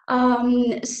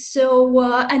 And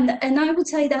I would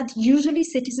say that usually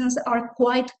citizens are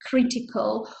quite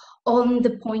critical on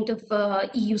the point of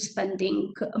EU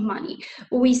spending money.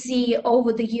 We see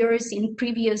over the years in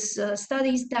previous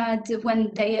studies that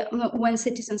when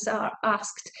citizens are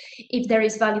asked if there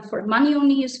is value for money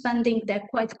on EU spending, they're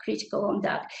quite critical on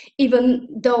that. Even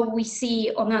though we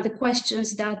see on other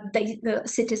questions that the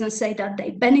citizens say that they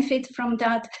benefit from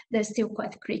that, they're still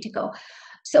quite critical.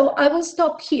 So I will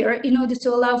stop here in order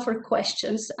to allow for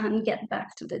questions and get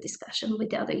back to the discussion with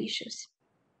the other issues.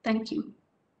 Thank you.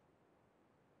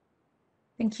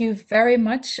 Thank you very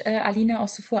much, Alina,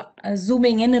 also for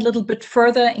zooming in a little bit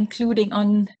further, including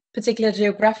on particular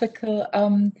geographical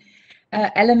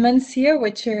elements here,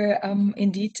 which are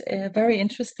indeed very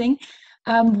interesting.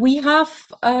 We have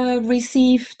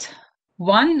received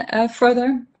one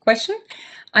further question,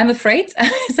 I'm afraid.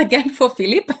 It's again for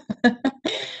Philippe.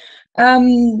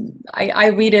 I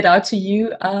read it out to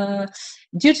you.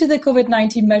 Due to the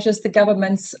COVID-19 measures, the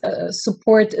government's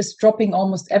support is dropping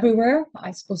almost everywhere.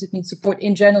 I suppose it means support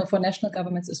in general for national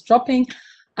governments is dropping.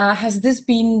 Has this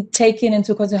been taken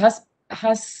into consideration?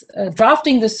 Has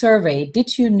drafting the survey,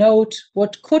 did you note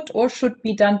what could or should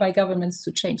be done by governments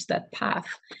to change that path?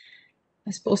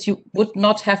 I suppose you would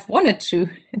not have wanted to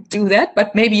do that,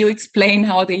 but maybe you explain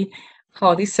how the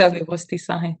survey was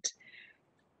designed.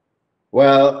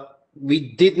 Well,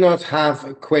 we did not have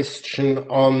a question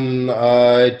on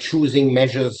choosing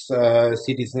measures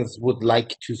citizens would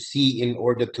like to see in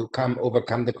order to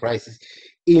overcome the crisis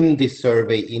in this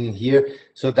survey in here.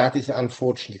 So that is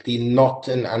unfortunately not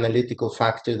an analytical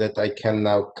factor that I can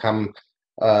now come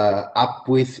up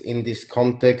with in this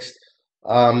context.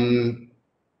 No.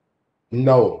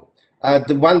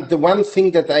 The one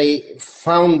thing that I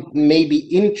found maybe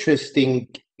interesting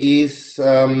is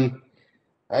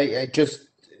I just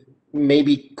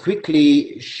maybe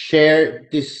quickly share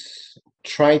this,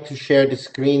 try to share the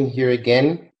screen here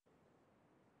again.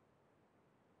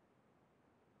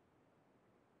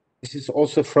 This is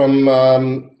also from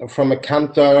a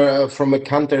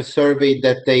Kantar survey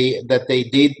that they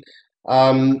did.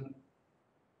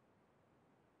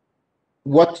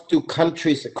 What do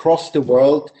countries across the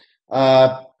world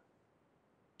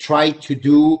try to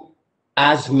do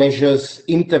as measures,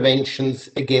 interventions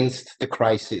against the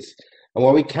crisis? And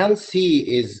what we can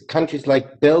see is countries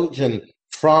like Belgium,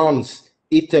 France,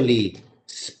 Italy,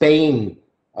 Spain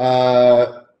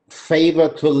favor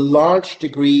to a large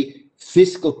degree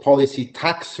fiscal policy,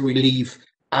 tax relief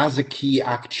as a key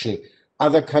action.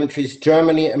 Other countries,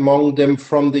 Germany among them,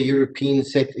 from the European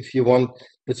set if you want,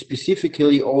 but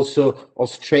specifically also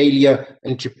Australia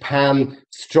and Japan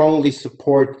strongly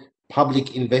support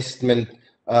public investment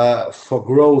for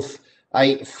growth.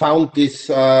 I found this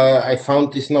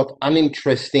not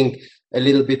uninteresting a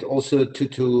little bit also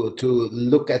to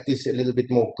look at this a little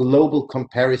bit more global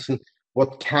comparison,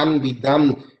 what can be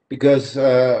done, because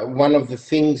one of the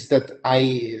things that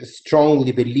I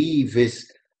strongly believe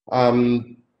is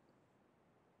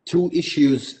two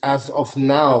issues as of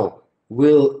now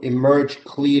will emerge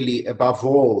clearly above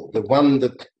all. The one,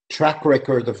 the track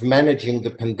record of managing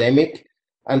the pandemic,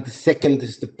 and the second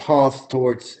is the path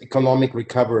towards economic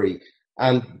recovery.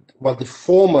 And while the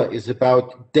former is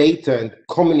about data and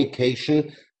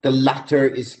communication, the latter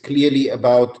is clearly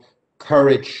about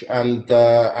courage and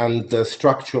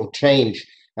structural change.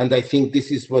 And I think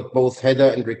this is what both Heather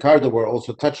and Ricardo were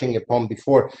also touching upon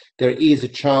before. There is a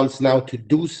chance now to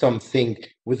do something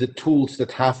with the tools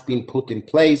that have been put in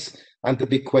place. And the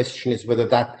big question is whether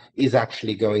that is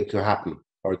actually going to happen.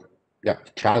 Or, yeah,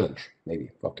 challenge, maybe,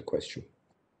 not the question.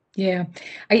 Yeah,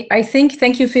 I think,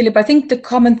 thank you, Philip. I think the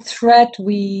common thread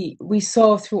we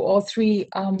saw through all three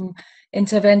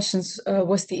interventions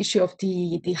was the issue of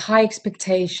the high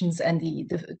expectations and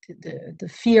the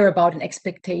fear about an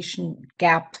expectation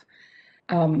gap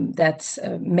that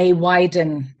may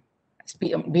widen. It's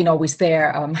been always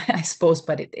there, I suppose,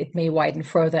 but it may widen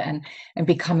further and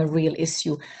become a real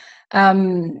issue.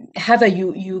 Heather,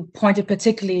 you pointed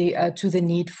particularly to the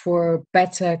need for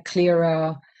better,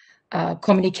 clearer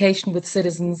communication with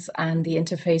citizens and the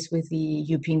interface with the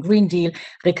European Green Deal.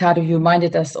 Ricardo, you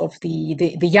reminded us of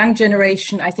the young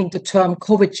generation. I think the term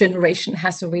COVID generation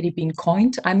has already been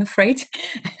coined, I'm afraid.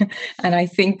 And I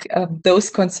think those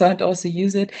concerned also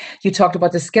use it. You talked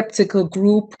about the skeptical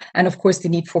group and of course the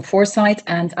need for foresight.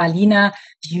 And Alina,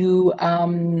 you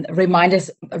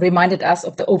reminded us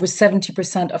of the over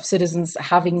 70% of citizens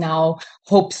having now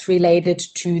hopes related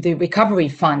to the recovery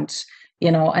fund.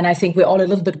 You know, and I think we're all a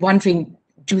little bit wondering,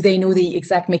 do they know the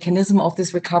exact mechanism of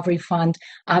this recovery fund?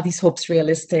 Are these hopes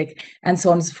realistic? And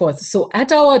so on and so forth. So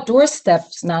at our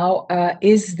doorsteps now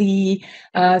is the,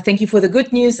 thank you for the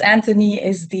good news, Anthony,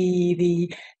 is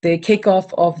the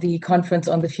kickoff of the conference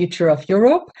on the future of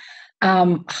Europe.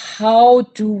 How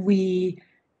do we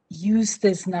use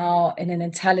this now in an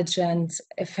intelligent,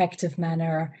 effective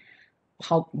manner?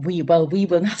 How we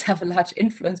will not have a large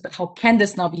influence, but how can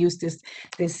this now be used,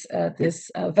 this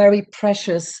very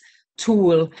precious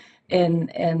tool in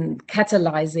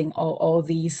catalyzing all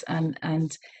these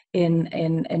and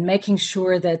in making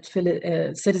sure that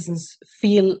citizens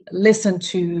feel listened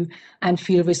to and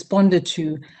feel responded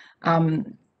to.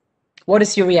 What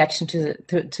is your reaction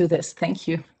to this? Thank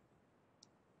you.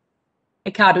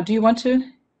 Ricardo, do you want to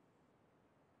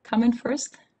come in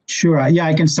first? Sure. Yeah,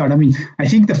 I can start. I mean, I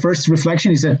think the first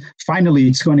reflection is that finally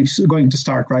it's going to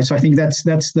start, right? So I think that's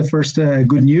the first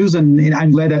good news, and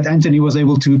I'm glad that Anthony was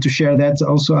able to share that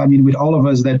also. I mean, with all of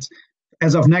us, that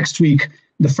as of next week,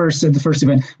 the first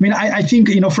event. I mean, I think,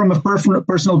 you know, from a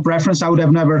personal preference, I would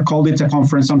have never called it a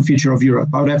conference on future of Europe.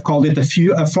 I would have called it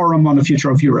a forum on the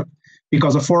future of Europe,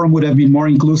 because a forum would have been more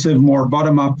inclusive, more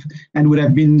bottom-up, and would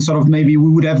have been sort of, maybe we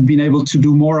would have been able to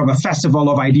do more of a festival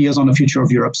of ideas on the future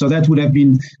of Europe. So that would have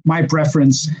been my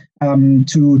preference,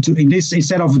 to in this,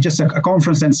 instead of just a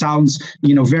conference that sounds,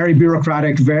 you know, very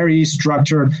bureaucratic, very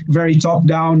structured, very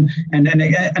top-down, and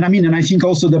I mean, and I think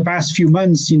also the past few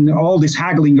months in all this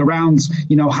haggling around,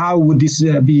 you know, how would this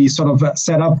be sort of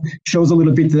set up, shows a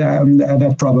little bit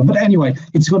that problem. But anyway,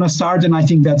 it's going to start, and I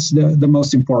think that's the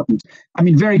most important. I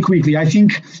mean, very quickly, I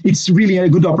think it's really a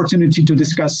good opportunity to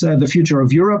discuss the future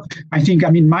of Europe. I think, I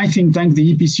mean, my think tank,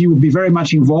 the EPC, will be very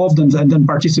much involved and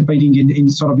participating in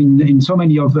so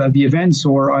many of the events,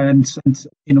 and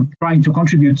you know, trying to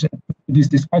contribute to this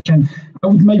discussion. I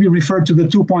would maybe refer to the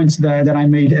 2 points that I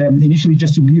made initially,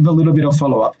 just to give a little bit of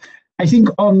follow-up. I think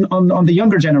on the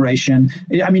younger generation,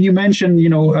 I mean, you mentioned, you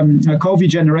know, a COVID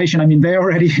generation. I mean, they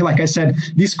already, like I said,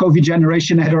 this COVID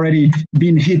generation had already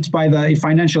been hit by the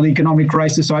financial economic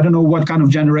crisis. So I don't know what kind of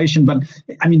generation, but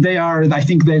I mean, they are, I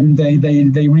think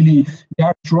they really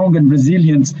are strong and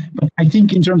resilient. But I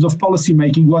think in terms of policy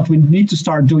making, what we need to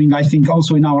start doing, I think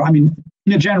also in our, I mean,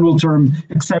 in a general term,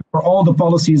 except for all the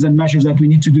policies and measures that we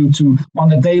need to do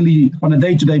on a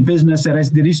day-to-day business that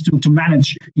is to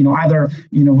manage, you know, either,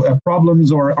 you know,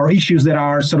 problems or issues that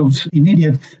are sort of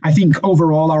immediate. I think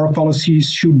overall our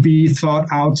policies should be thought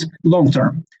out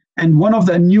long-term. And one of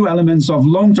the new elements of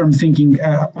long-term thinking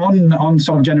on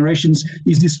sort of generations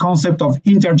is this concept of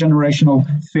intergenerational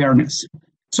fairness.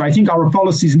 So I think our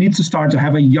policies need to start to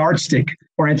have a yardstick,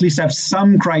 or at least have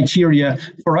some criteria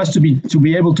for us to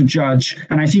be able to judge.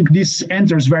 And I think this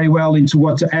enters very well into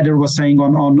what Eder was saying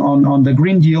on the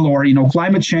Green Deal, or, you know,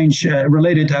 climate change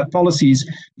related policies,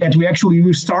 that we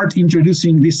actually start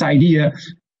introducing this idea.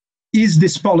 Is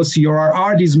this policy, or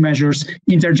are these measures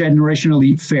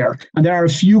intergenerationally fair? And there are a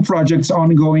few projects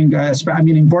ongoing. I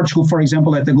mean, in Portugal, for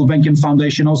example, at the Gulbenkian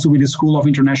Foundation, also with the School of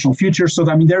International Futures. So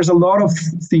I mean, there's a lot of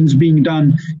things being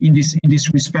done in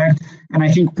this respect. And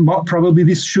I think probably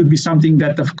this should be something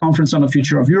that the Conference on the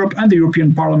Future of Europe and the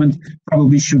European Parliament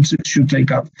probably should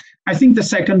take up. I think the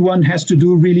second one has to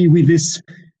do really with this,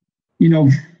 you know,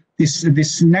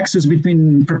 this nexus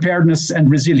between preparedness and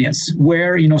resilience,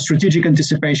 where, you know, strategic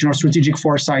anticipation or strategic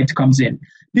foresight comes in.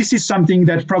 This is something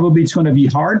that probably it's going to be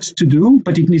hard to do,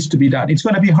 but it needs to be done. It's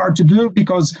going to be hard to do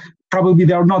because probably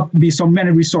there will not be so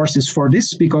many resources for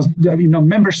this because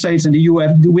member states and the EU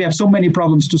we have so many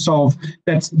problems to solve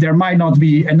that there might not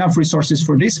be enough resources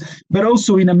for this. But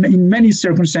also in many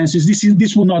circumstances,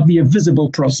 this will not be a visible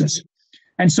process.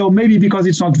 And so maybe because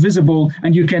it's not visible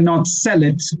and you cannot sell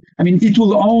it, I mean, it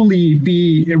will only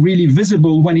be really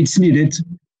visible when it's needed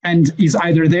and is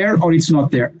either there or it's not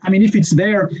there. I mean, if it's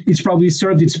there, it's probably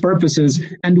served its purposes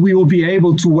and we will be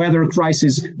able to weather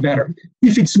crisis better.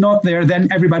 If it's not there, then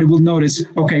everybody will notice,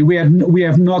 okay, we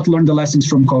have not learned the lessons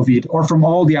from COVID or from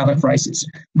all the other crises.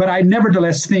 But I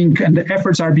nevertheless think, and the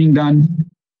efforts are being done,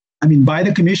 I mean, by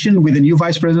the Commission with the new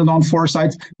Vice President on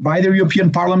Foresight, by the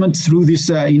European Parliament through this,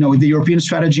 the European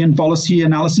Strategy and Policy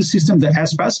Analysis System, the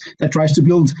ESPAS, that tries to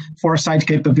build foresight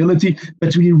capability.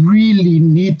 But we really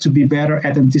need to be better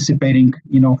at anticipating,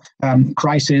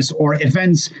 crises or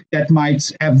events that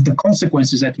might have the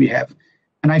consequences that we have.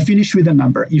 And I finish with a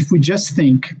number. If we just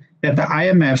think that the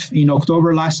IMF in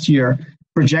October last year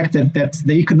projected that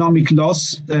the economic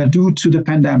loss due to the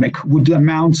pandemic would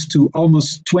amount to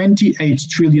almost $28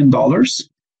 trillion,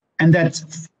 and that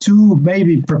to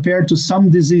maybe prepare to some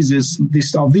diseases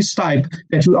of this type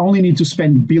that we only need to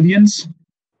spend billions,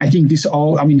 I think this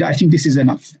is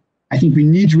enough. I think we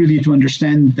need really to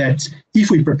understand that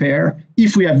if we prepare,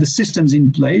 if we have the systems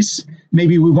in place,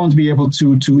 maybe we won't be able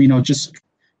to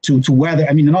weather,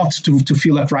 not to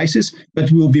feel a crisis, but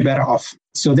we will be better off.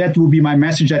 So that will be my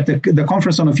message, that the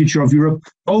Conference on the Future of Europe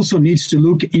also needs to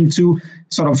look into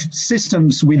sort of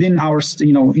systems within our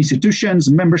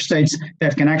institutions, member states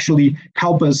that can actually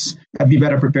help us be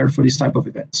better prepared for this type of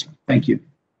events. Thank you.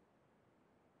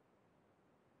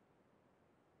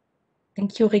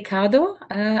 Thank you, Ricardo.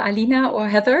 Alina or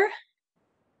Heather?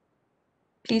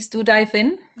 Please do dive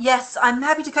in. Yes, I'm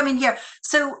happy to come in here.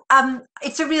 So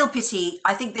it's a real pity.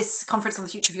 I think this Conference on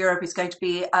the Future of Europe is going to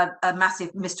be a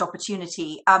massive missed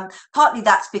opportunity. Partly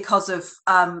that's because of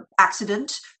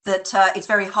accident, that it's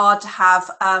very hard to have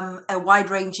a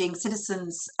wide-ranging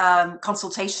citizens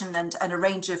consultation and a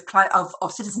range of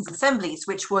citizens assemblies,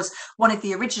 which was one of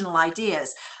the original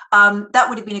ideas. That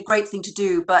would have been a great thing to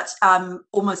do, but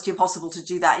almost impossible to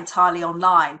do that entirely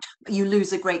online. You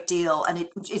lose a great deal, and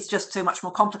it's just so much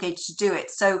more complicated to do it.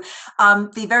 So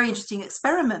the very interesting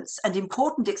experiments and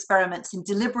important experiments in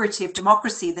deliberative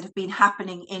democracy that have been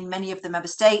happening in many of the member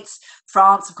states,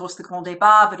 France, of course, the Grand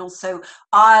Débat, but also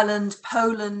Ireland,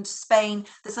 Poland, Spain.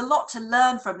 There's a lot to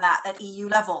learn from that at EU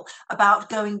level about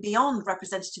going beyond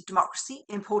representative democracy,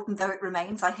 important though it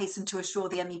remains. I hasten to assure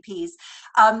the MEPs.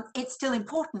 It's still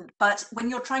important. But when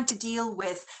you're trying to deal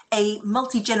with a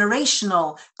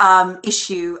multi-generational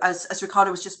issue, as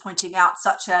Ricardo was just pointing out,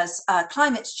 such as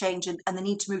climate change and the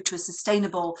need to move to a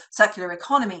sustainable circular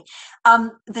economy,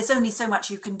 there's only so much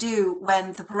you can do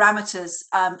when the parameters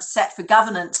set for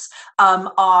governance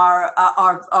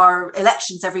are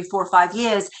elections every 4 or 5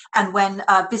 years, and when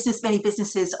many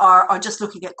businesses are just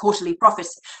looking at quarterly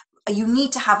profits. You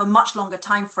need to have a much longer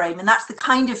time frame, and that's the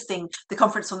kind of thing the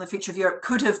Conference on the Future of Europe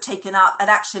could have taken up and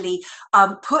actually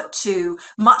put to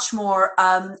much more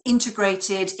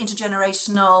integrated,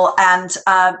 intergenerational,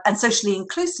 and socially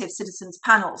inclusive citizens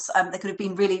panels that could have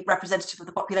been really representative of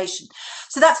the population.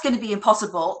 So that's going to be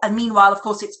impossible. And meanwhile, of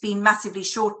course, it's been massively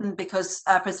shortened because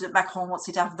President Macron wants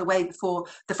it out of the way before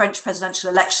the French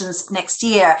presidential elections next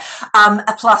year.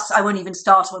 Plus, I won't even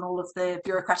start on all of the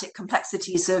bureaucratic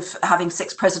complexities of having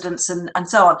 6 presidents and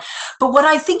so on. But what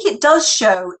I think it does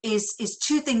show is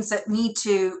 2 things that need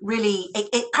to really,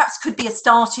 it perhaps could be a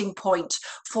starting point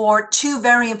for 2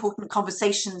 very important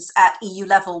conversations at EU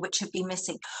level which have been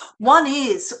missing. One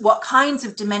is what kinds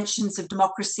of dimensions of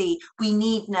democracy we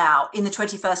need now in the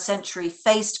 21st century,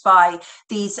 faced by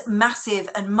these massive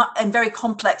and very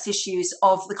complex issues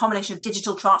of the combination of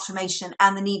digital transformation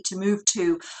and the need to move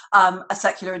to a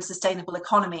circular and sustainable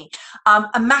economy.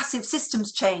 A massive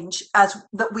systems change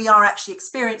that we are actually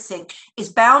experiencing is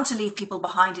bound to leave people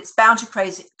behind. It's bound to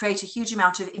create a huge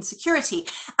amount of insecurity,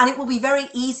 and it will be very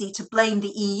easy to blame the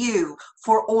EU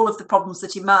for all of the problems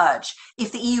that emerge.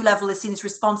 If the EU level is seen as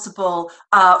responsible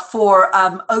for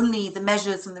only the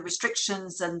measures and the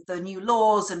restrictions and the new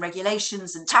laws and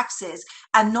regulations and taxes,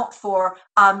 and not for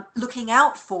looking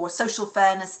out for social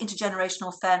fairness,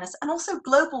 intergenerational fairness, and also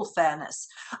global fairness.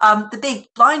 The big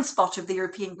blind spot of the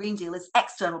European Green Deal is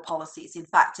external policies, in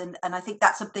fact, and I think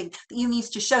that's something that EU needs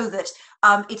to show, that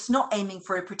it's not aiming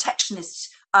for a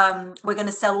protectionist we're going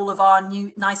to sell all of our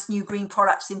nice new green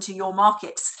products into your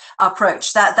markets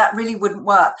approach. That really wouldn't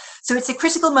work. So it's a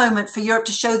critical moment for Europe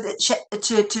to show that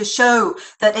to show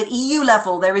that at EU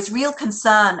level there is real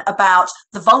concern about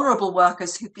the vulnerable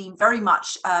workers who've been very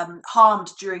much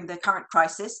harmed during the current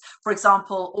crisis. For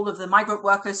example, all of the migrant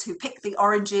workers who pick the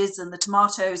oranges and the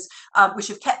tomatoes, which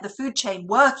have kept the food chain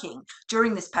working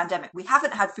during this pandemic. We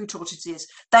haven't had food shortages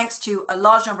thanks to a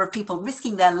large number of people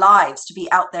risking their lives to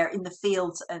be out there in the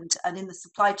fields and in the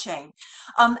supply chain,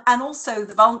 and also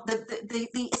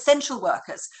the essential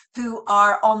workers who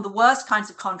are on the worst kinds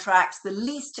of contracts, the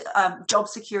least job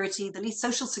security, the least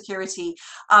social security,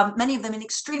 many of them in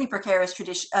extremely precarious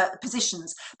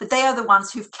positions, but they are the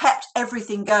ones who've kept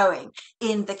everything going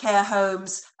in the care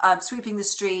homes, sweeping the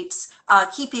streets,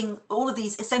 keeping all of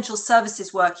these essential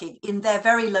services working in their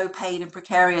very low paid and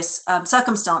precarious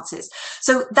circumstances.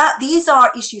 So these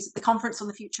are issues that the Conference on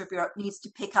the Future of Europe needs to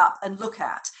pick up and look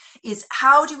at, is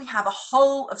how do we have a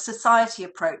whole of society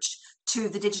approach to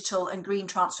the digital and green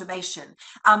transformation?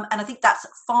 And I think that's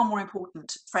far more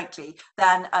important, frankly,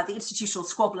 than the institutional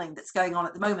squabbling that's going on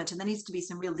at the moment. And there needs to be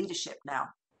some real leadership now.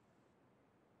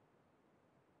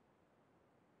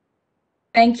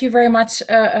 Thank you very much,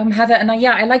 Heather. And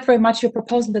yeah, I like very much your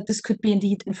proposal that this could be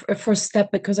indeed a first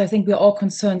step, because I think we're all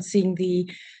concerned seeing the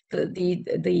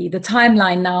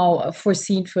timeline now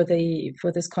foreseen for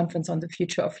this conference on the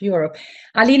future of Europe.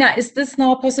 Alina, is this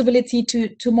now a possibility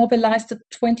to mobilize the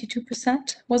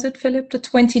 22%? Was it, Philip, the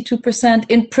 22%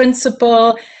 in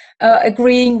principle,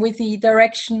 agreeing with the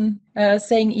direction,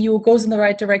 saying EU goes in the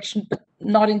right direction, but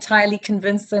not entirely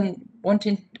convinced and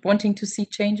wanting to see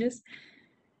changes?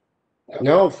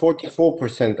 No,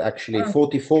 44% actually.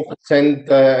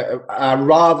 44% are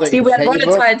rather in favor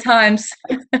volatile times.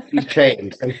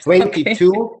 change, and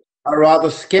 22 are rather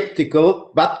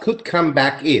skeptical, but could come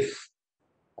back if.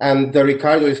 And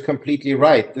Ricardo is completely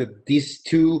right that these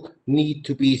two need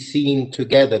to be seen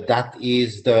together. That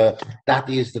is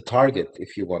the target,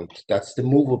 if you want. That's the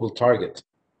movable target.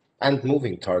 And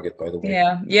moving target, by the way.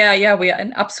 Yeah. We are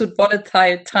in absolute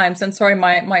volatile times. And sorry,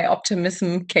 my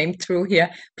optimism came through here.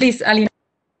 Please, Alina.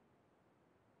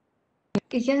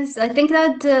 Yes, I think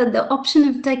that the option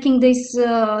of taking this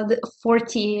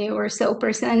 40 or so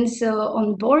percent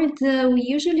on board, we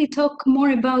usually talk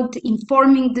more about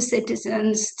informing the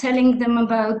citizens, telling them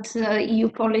about EU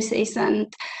policies,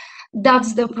 and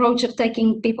that's the approach of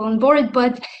taking people on board.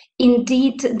 But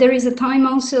indeed, there is a time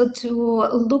also to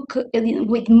look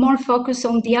with more focus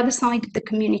on the other side of the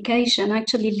communication,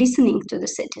 actually listening to the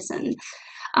citizen.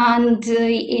 And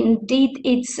indeed,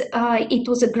 it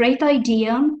was a great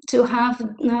idea to have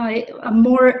a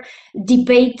more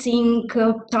debating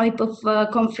type of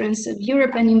Conference of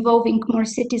Europe and involving more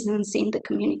citizens in the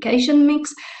communication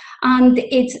mix. And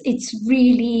it's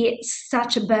really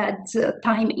such a bad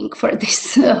timing for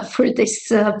this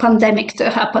pandemic to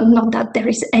happen. Not that there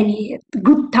is any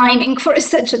good timing for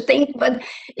such a thing, but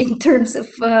in terms of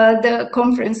the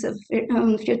Conference of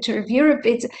Future of Europe,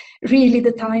 it's really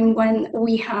the time when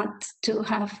we had to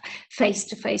have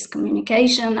face-to-face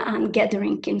communication and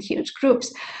gathering in huge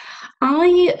groups.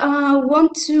 I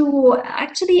want to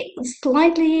actually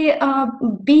slightly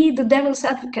be the devil's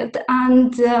advocate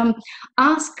and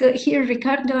ask here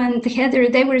Ricardo and Heather.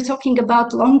 They were talking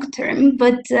about long term,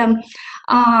 but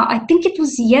I think it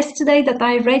was yesterday that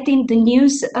I read in the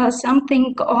news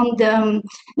something on the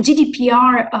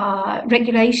GDPR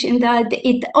regulation that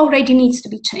it already needs to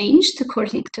be changed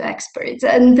according to experts.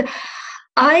 And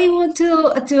I want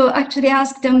to actually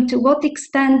ask them to what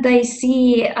extent they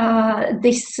see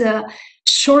this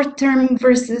short-term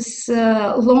versus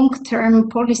long-term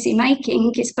policy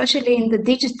making, especially in the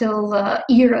digital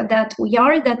era that we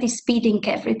are, that is speeding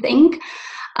everything,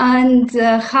 and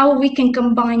how we can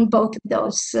combine both of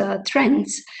those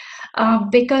trends.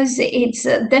 Because it's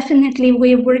definitely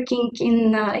we're working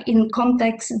in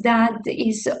context that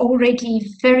is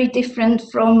already very different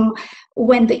from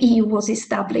when the EU was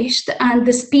established, and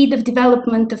the speed of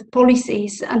development of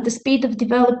policies and the speed of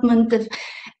development of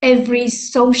every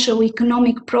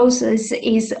socio-economic process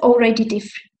is already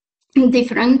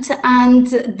different, and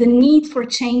the need for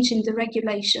change in the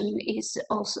regulation is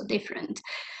also different.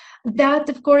 That,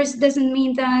 of course, doesn't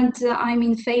mean that I'm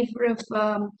in favor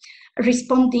of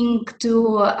responding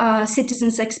to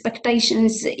citizens'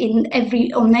 expectations on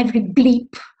every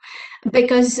bleep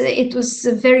because it was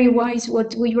very wise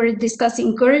what we were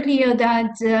discussing earlier,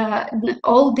 that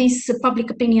all these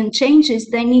public opinion changes,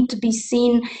 they need to be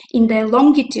seen in their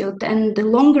longitude and the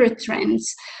longer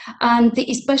trends. And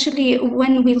especially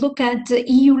when we look at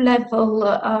EU level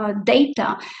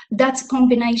data, that's a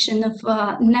combination of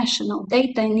national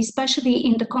data, and especially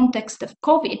in the context of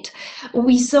COVID,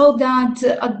 we saw that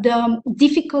the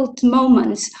difficult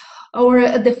moments, or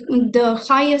the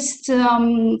highest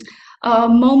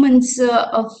moments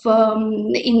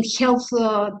in health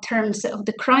terms of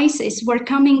the crisis were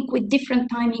coming with different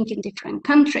timing in different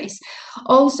countries.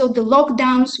 Also, the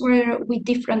lockdowns were with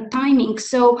different timings.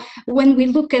 So when we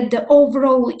look at the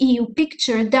overall EU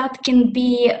picture, that can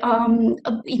be,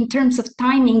 in terms of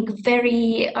timing,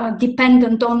 very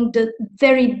dependent on the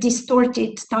very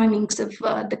distorted timings of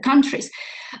the countries.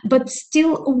 But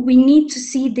still, we need to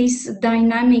see these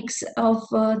dynamics of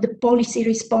the policy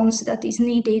response that is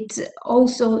needed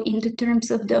also in the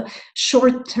terms of the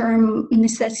short-term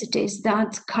necessities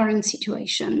that current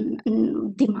situation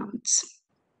demands.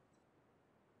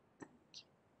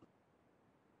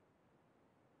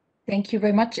 Thank you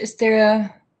very much. Is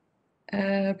there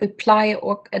a reply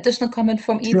or additional comment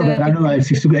from either? Sure, but I don't know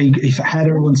if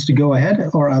Heather wants to go ahead,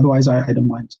 or otherwise I don't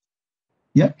mind.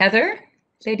 Yeah. Heather,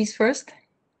 ladies first.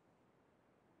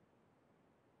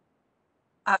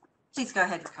 Please go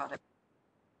ahead, Ricardo.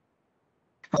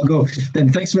 I'll go then.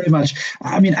 Thanks very much.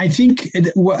 I mean, I think,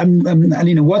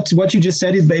 Alina, what you just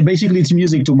said is basically it's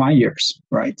music to my ears,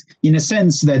 right? In a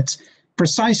sense that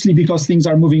precisely because things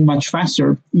are moving much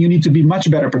faster, you need to be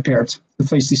much better prepared to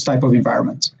face this type of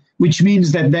environment, which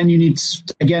means that then you need,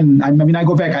 again, I mean, I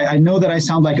go back, I know that I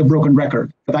sound like a broken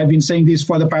record, but I've been saying this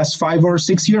for the past 5 or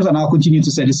 6 years, and I'll continue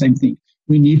to say the same thing.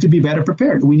 We need to be better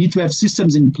prepared. We need to have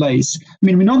systems in place. I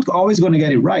mean, we're not always going to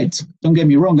get it right. Don't get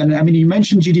me wrong. And I mean, you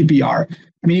mentioned GDPR.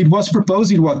 I mean, it was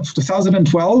proposed in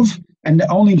 2012, and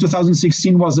only in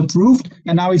 2016 was approved.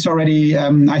 And now it's already,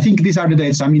 I think these are the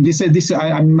dates. I mean,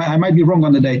 I might be wrong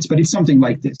on the dates, but it's something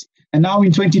like this. And now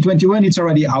in 2021, it's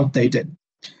already outdated.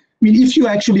 I mean, if you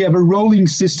actually have a rolling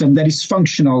system that is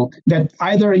functional, that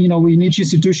either, you know, in each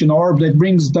institution or that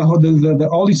brings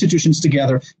all institutions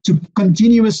together to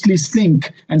continuously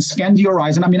think and scan the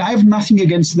horizon. I mean, I have nothing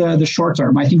against the short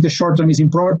term. I think the short term is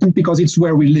important because it's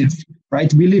where we live,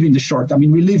 right? We live in the short. I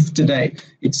mean, we live today.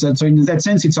 It's so in that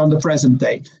sense, it's on the present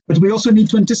day. But we also need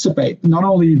to anticipate, not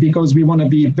only because we want to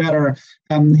be better,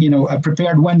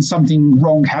 prepared when something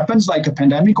wrong happens, like a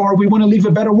pandemic, or we want to leave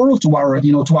a better world to our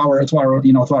children,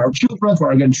 to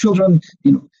our grandchildren.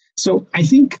 So I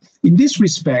think in this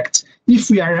respect, if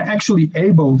we are actually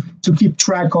able to keep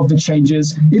track of the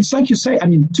changes, it's like you say. I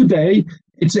mean, today.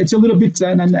 It's a little bit,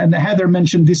 and Heather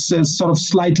mentioned this sort of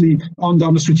slightly on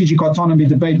the strategic autonomy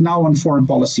debate now on foreign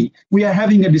policy. We are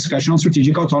having a discussion on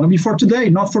strategic autonomy for today,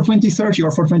 not for 2030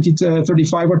 or for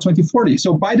 2035 or 2040.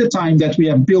 So by the time that we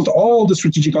have built all the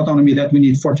strategic autonomy that we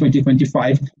need for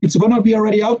 2025, it's going to be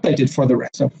already outdated for the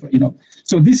rest of,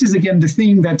 So this is, again, the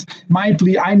thing that my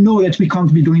plea, I know that we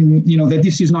can't be doing, that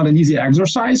this is not an easy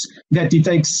exercise, that it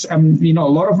takes, a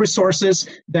lot of resources,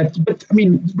 but I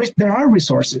mean, there are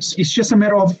resources. It's just a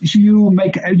matter of you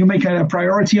make a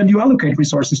priority and you allocate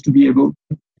resources to be able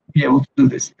to do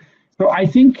this. So I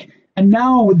think, and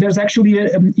now there's actually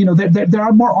there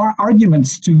are more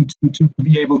arguments to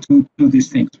be able to do these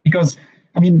things, because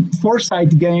I mean,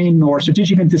 foresight gain or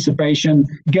strategic anticipation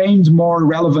gains more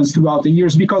relevance throughout the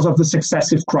years because of the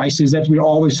successive crises that we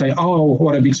always say, oh,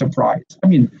 what a big surprise. I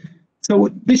mean, so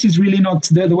this is really not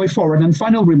the way forward. And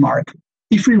final remark.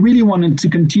 If we really wanted to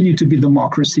continue to be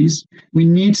democracies, we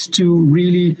need to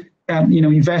really,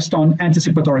 invest on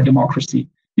anticipatory democracy.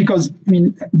 Because I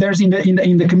mean, there's in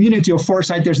the community of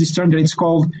foresight, there's this term that it's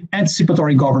called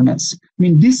anticipatory governance. I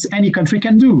mean, this any country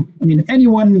can do. I mean,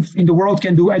 anyone in the world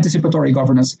can do anticipatory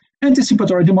governance.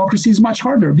 Anticipatory democracy is much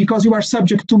harder because you are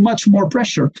subject to much more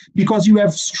pressure, because you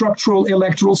have structural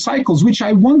electoral cycles, which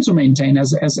I want to maintain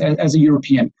as a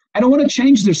European. I don't want to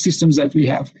change the systems that we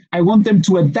have. I want them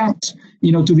to adapt,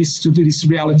 to this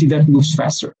reality that moves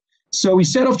faster. So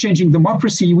instead of changing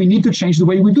democracy, we need to change the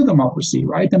way we do democracy,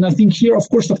 right? And I think here, of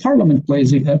course, the parliament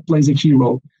plays a key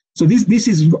role. So this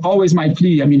is always my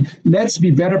plea. I mean, let's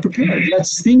be better prepared.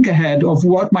 Let's think ahead of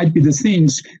what might be the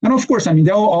things. And of course, I mean,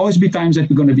 there will always be times that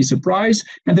we're going to be surprised,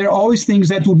 and there are always things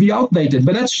that will be outdated,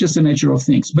 but that's just the nature of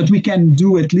things. But we can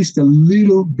do at least a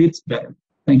little bit better.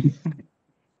 Thank you.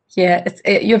 Yeah,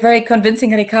 you're very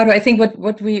convincing, Ricardo. I think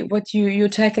what you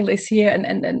tackle is here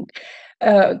and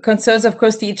concerns, of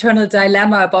course, the eternal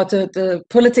dilemma about the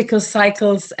political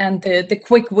cycles and the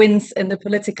quick wins in the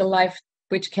political life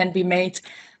which can be made.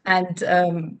 and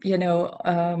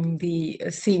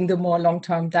seeing the more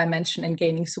long-term dimension and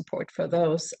gaining support for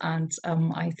those. And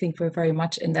I think we're very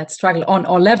much in that struggle on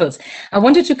all levels. I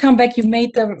wanted to come back. You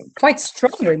made the quite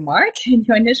strong remark in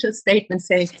your initial statement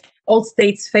saying all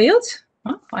states failed.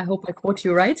 I hope I quote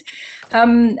you right.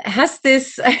 Has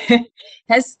this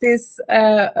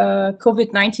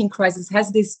COVID-19 crisis,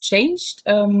 has this changed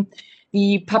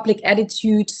the public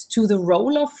attitude to the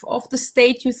role of the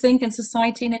state, you think, in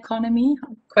society and economy?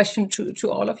 Question to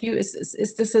all of you, is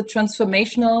this a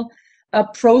transformational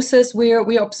process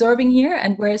we're observing here,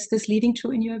 and where is this leading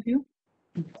to in your view?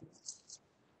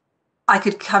 I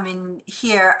could come in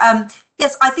here.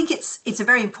 Yes, I think it's a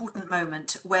very important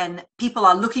moment when people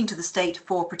are looking to the state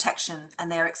for protection, and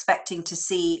they're expecting to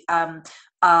see a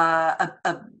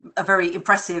very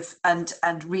impressive and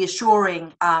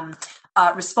reassuring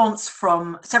response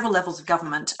from several levels of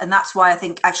government. And that's why I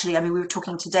think, actually, we were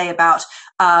talking today about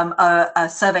a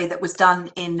survey that was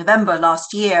done in November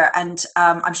last year, and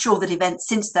I'm sure that events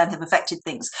since then have affected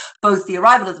things, both the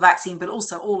arrival of the vaccine, but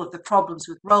also all of the problems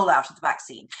with rollout of the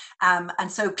vaccine. And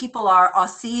so people are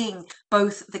seeing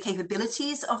both the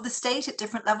capabilities of the state at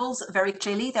different levels very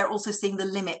clearly. They're also seeing the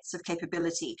limits of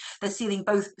capability. They're seeing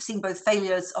both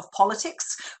failures of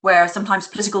politics, where sometimes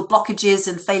political blockages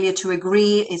and failure to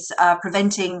agree is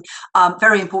preventing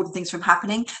very important things from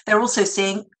happening. They're also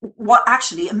seeing what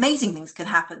actually amazing things can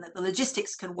happen, that the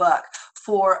logistics can work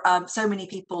for so many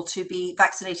people to be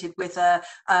vaccinated with a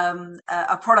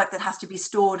product that has to be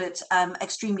stored at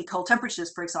extremely cold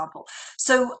temperatures, for example.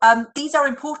 So these are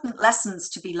important lessons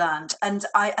to be learned. And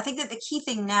I think that the key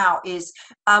thing now is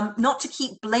not to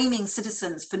keep blaming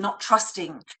citizens for not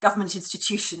trusting government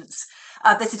institutions.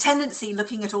 There's a tendency,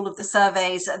 looking at all of the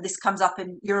surveys, and this comes up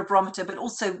in Eurobarometer, but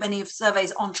also many of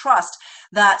surveys on trust,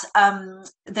 that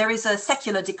there is a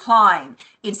secular decline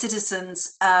in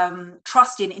citizens'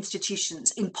 trust in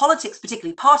institutions, in politics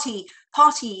particularly.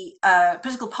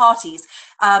 Political parties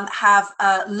have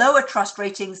lower trust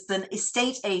ratings than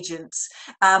estate agents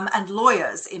and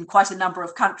lawyers in quite a number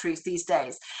of countries these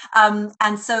days.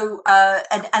 And so,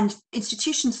 and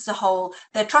institutions as a whole,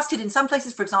 they're trusted in some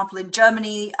places. For example, in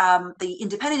Germany, the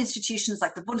independent institutions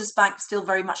like the Bundesbank are still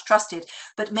very much trusted,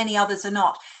 but many others are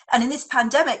not. And in this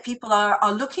pandemic, people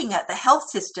are looking at the health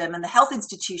system and the health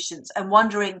institutions and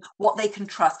wondering what they can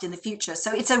trust in the future.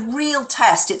 So it's a real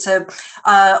test. It's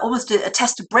almost a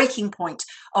test, a breaking point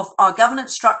of our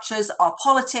governance structures, our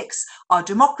politics, our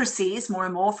democracies, more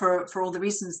and more for all the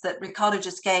reasons that Ricardo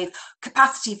just gave,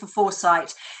 capacity for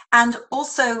foresight, and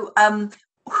also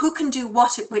who can do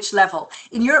what at which level.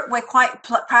 In Europe, we're quite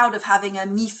proud of having a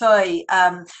millefeuille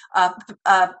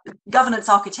governance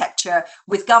architecture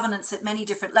with governance at many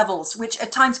different levels, which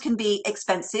at times can be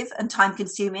expensive and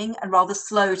time-consuming and rather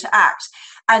slow to act.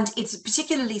 And it's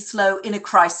particularly slow in a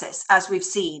crisis, as we've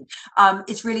seen.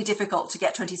 It's really difficult to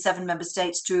get 27 member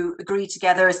states to agree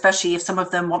together, especially if some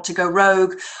of them want to go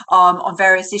rogue on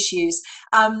various issues.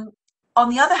 On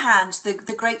the other hand,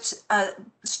 the great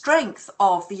strength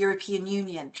of the European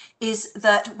Union is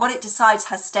that what it decides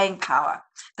has staying power.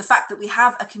 The fact that we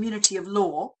have a community of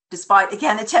law, despite,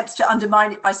 again, attempts to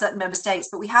undermine it by certain member states,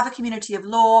 but we have a community of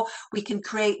law, we can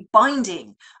create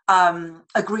binding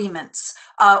agreements,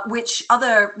 which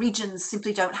other regions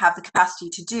simply don't have the capacity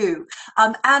to do.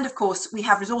 And of course, we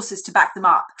have resources to back them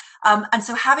up. And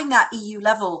so having that EU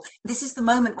level, this is the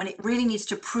moment when it really needs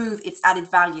to prove its added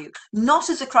value, not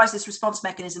as a crisis response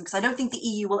mechanism, because I don't think the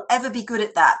EU will ever be good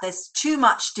at that. There's too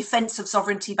much defense of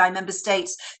sovereignty by member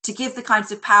states to give the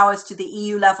kinds of powers to the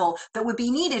EU level that would be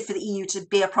needed for the EU to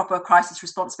be a proper crisis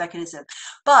response mechanism.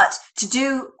 But to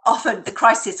do often the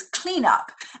crisis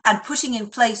cleanup and putting in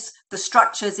place the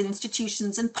structures and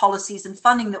institutions and policies and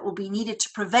funding that will be needed to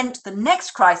prevent the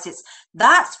next crisis,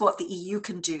 that's what the EU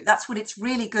can do. That's what it's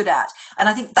really good at. And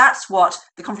I think that's what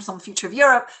the Conference on the Future of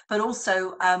Europe, but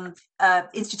also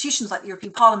institutions like the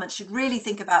European Parliament should really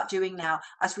think about doing now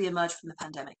as we emerge from the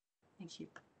pandemic. Thank you.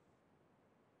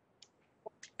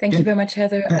 Thank you very much,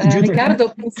 Heather. Judith, Ricardo,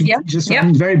 please. Yeah. Just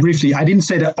very briefly, I didn't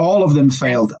say that all of them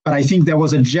failed, but I think there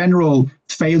was a general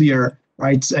failure,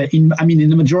 right? In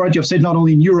the majority of states, not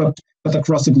only in Europe, but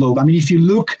across the globe. I mean, if you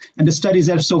look, and the studies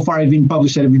that so far have been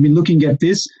published, that we've been looking at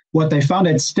this, what they found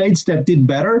that states that did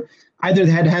better, either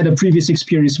they had a previous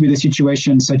experience with a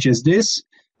situation such as this.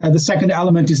 The second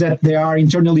element is that they are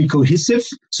internally cohesive,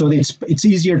 so it's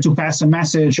easier to pass a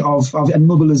message and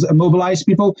mobilize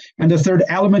people. And the third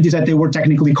element is that they were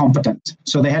technically competent.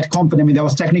 So they had there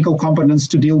was technical competence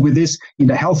to deal with this in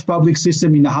the health public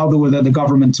system, in how the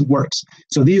government works.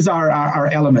 So these are our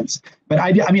elements. But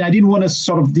I mean, I didn't want to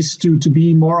sort of this to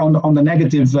be more on the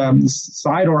negative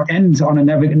side or end on a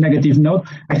negative note.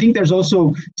 I think there's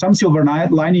also some silver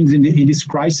linings in this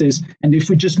crisis. And if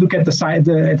we just look at the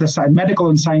side medical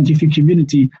and scientific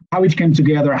community, how it came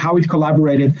together, how it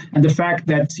collaborated, and the fact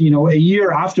that, you know, a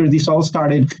year after this all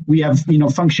started, we have, you know,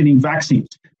 functioning vaccines.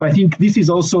 I think this is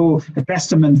also a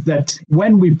testament that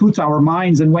when we put our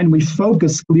minds and when we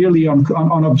focus clearly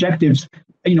on objectives,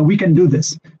 you know, we can do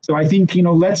this. So I think, you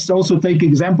know, let's also take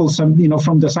examples, you know,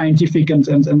 from the scientific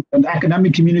and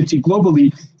academic community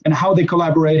globally, and how they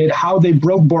collaborated, how they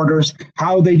broke borders,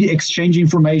 how they exchange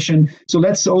information. So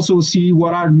let's also see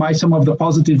what are some of the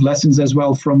positive lessons as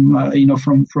well from you know,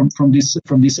 from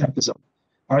this episode,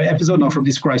 from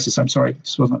this crisis. I'm sorry,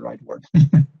 this wasn't the right word.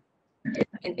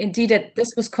 Indeed,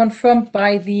 this was confirmed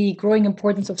by the growing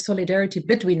importance of solidarity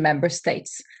between member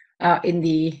states in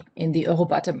the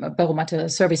Eurobarometer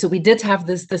survey. So we did have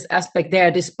this aspect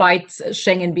there, despite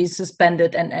Schengen being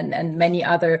suspended and many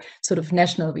other sort of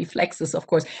national reflexes, of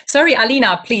course. Sorry,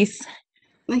 Alina, please.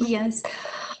 Yes.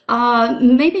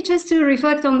 Maybe just to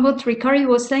reflect on what Riccardo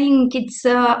was saying, it's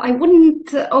I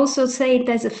wouldn't also say it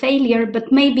as a failure, but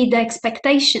maybe the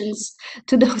expectations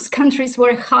to those countries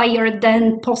were higher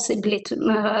than possibly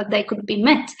they could be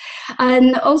met.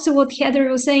 And also what Heather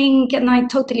was saying, and I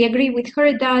totally agree with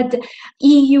her, that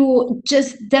EU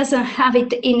just doesn't have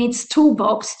it in its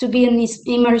toolbox to be an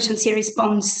emergency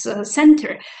response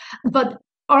center. But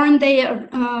aren't they?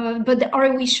 But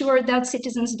are we sure that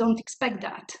citizens don't expect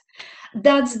that?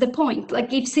 That's the point.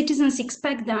 Like, if citizens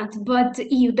expect that, but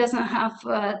EU doesn't have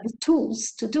the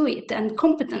tools to do it and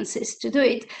competencies to do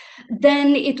it,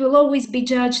 then it will always be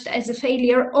judged as a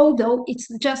failure, although it's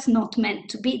just not meant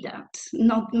to be that,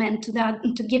 not meant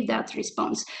to give that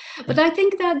response. But I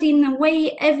think that in a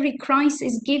way, every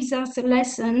crisis gives us a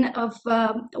lesson of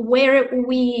where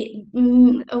we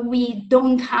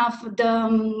don't have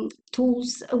the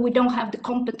tools, we don't have the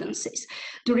competencies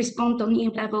to respond on EU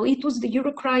level. It was the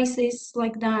Euro crisis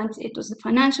like that, it was the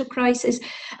financial crisis.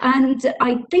 And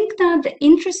I think that,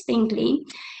 interestingly,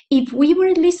 if we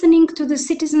were listening to the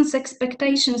citizens'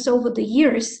 expectations over the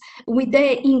years, with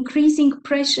the increasing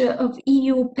pressure of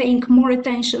EU paying more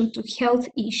attention to health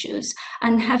issues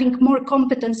and having more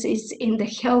competencies in the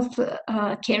health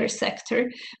care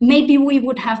sector, maybe we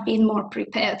would have been more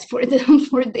prepared for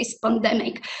this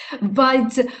pandemic.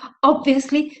 But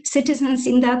obviously, citizens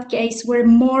in that case were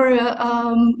more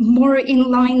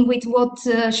in line with what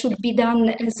should be done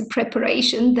as a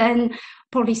preparation than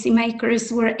policymakers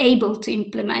were able to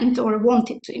implement or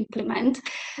wanted to implement.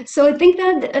 So I think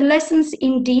that lessons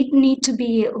indeed need to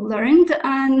be learned,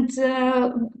 and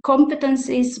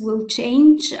competencies will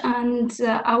change, and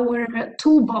our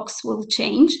toolbox will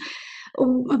change.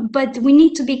 But we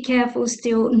need to be careful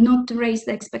still not to raise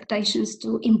the expectations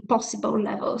to impossible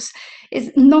levels.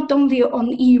 It's not only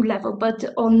on EU level, but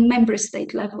on member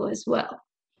state level as well.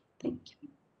 Thank you.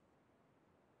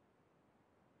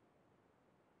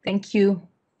 Thank you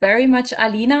very much,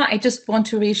 Alina. I just want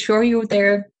to reassure you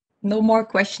there are no more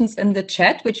questions in the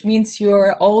chat, which means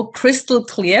you're all crystal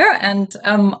clear, and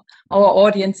our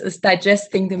audience is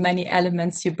digesting the many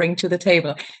elements you bring to the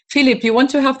table. Philip, you want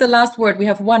to have the last word? We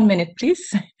have 1 minute,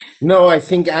 please. No, I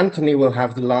think Anthony will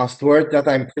have the last word, that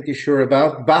I'm pretty sure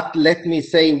about. But let me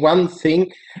say one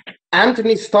thing.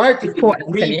 Anthony started a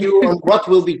review on what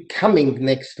will be coming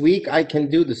next week. I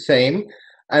can do the same.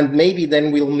 And maybe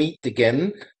then we'll meet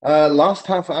again. Last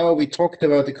half hour, we talked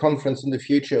about the conference on the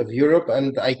future of Europe.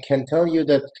 And I can tell you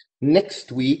that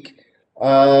next week,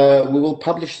 we will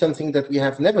publish something that we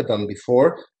have never done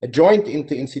before, a joint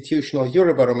interinstitutional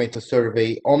Eurobarometer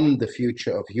survey on the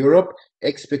future of Europe,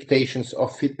 expectations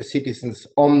of citizens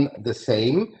on the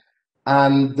same.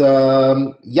 And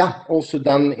yeah, also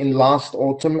done in last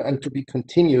autumn and to be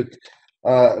continued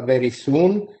very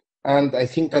soon. And I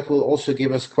think that will also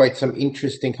give us quite some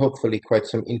interesting, hopefully quite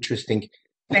some interesting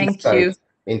insights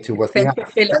into what we have.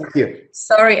 Thank you.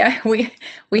 Sorry,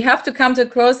 we have to come to a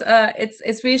close.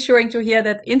 It's reassuring to hear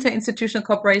that interinstitutional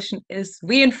cooperation is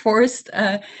reinforced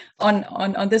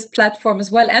on this platform as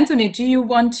well. Anthony, do you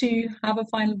want to have a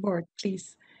final word,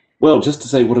 please? Well, just to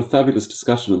say what a fabulous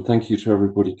discussion, and thank you to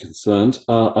everybody concerned.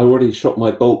 I already shot my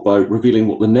bolt by revealing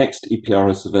what the next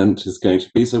EPRS event is going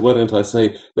to be, so why don't I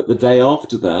say that the day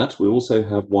after that, we also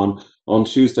have one on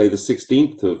Tuesday, the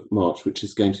 16th of March, which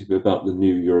is going to be about the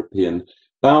new European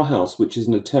Bauhaus, which is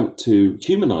an attempt to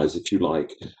humanize, if you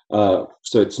like.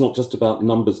 So it's not just about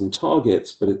numbers and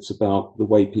targets, but it's about the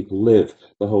way people live,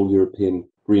 the whole European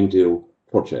Green Deal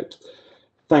project.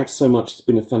 Thanks so much. It's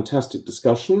been a fantastic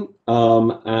discussion,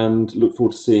 and look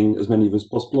forward to seeing as many of us as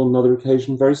possible on another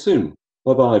occasion very soon.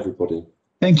 Bye-bye, everybody.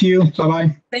 Thank you.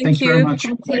 Bye-bye. Thank you very much.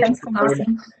 Thank you. Thanks for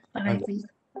listening. Bye.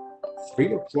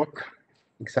 3 o'clock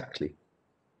exactly.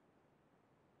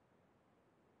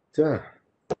 So.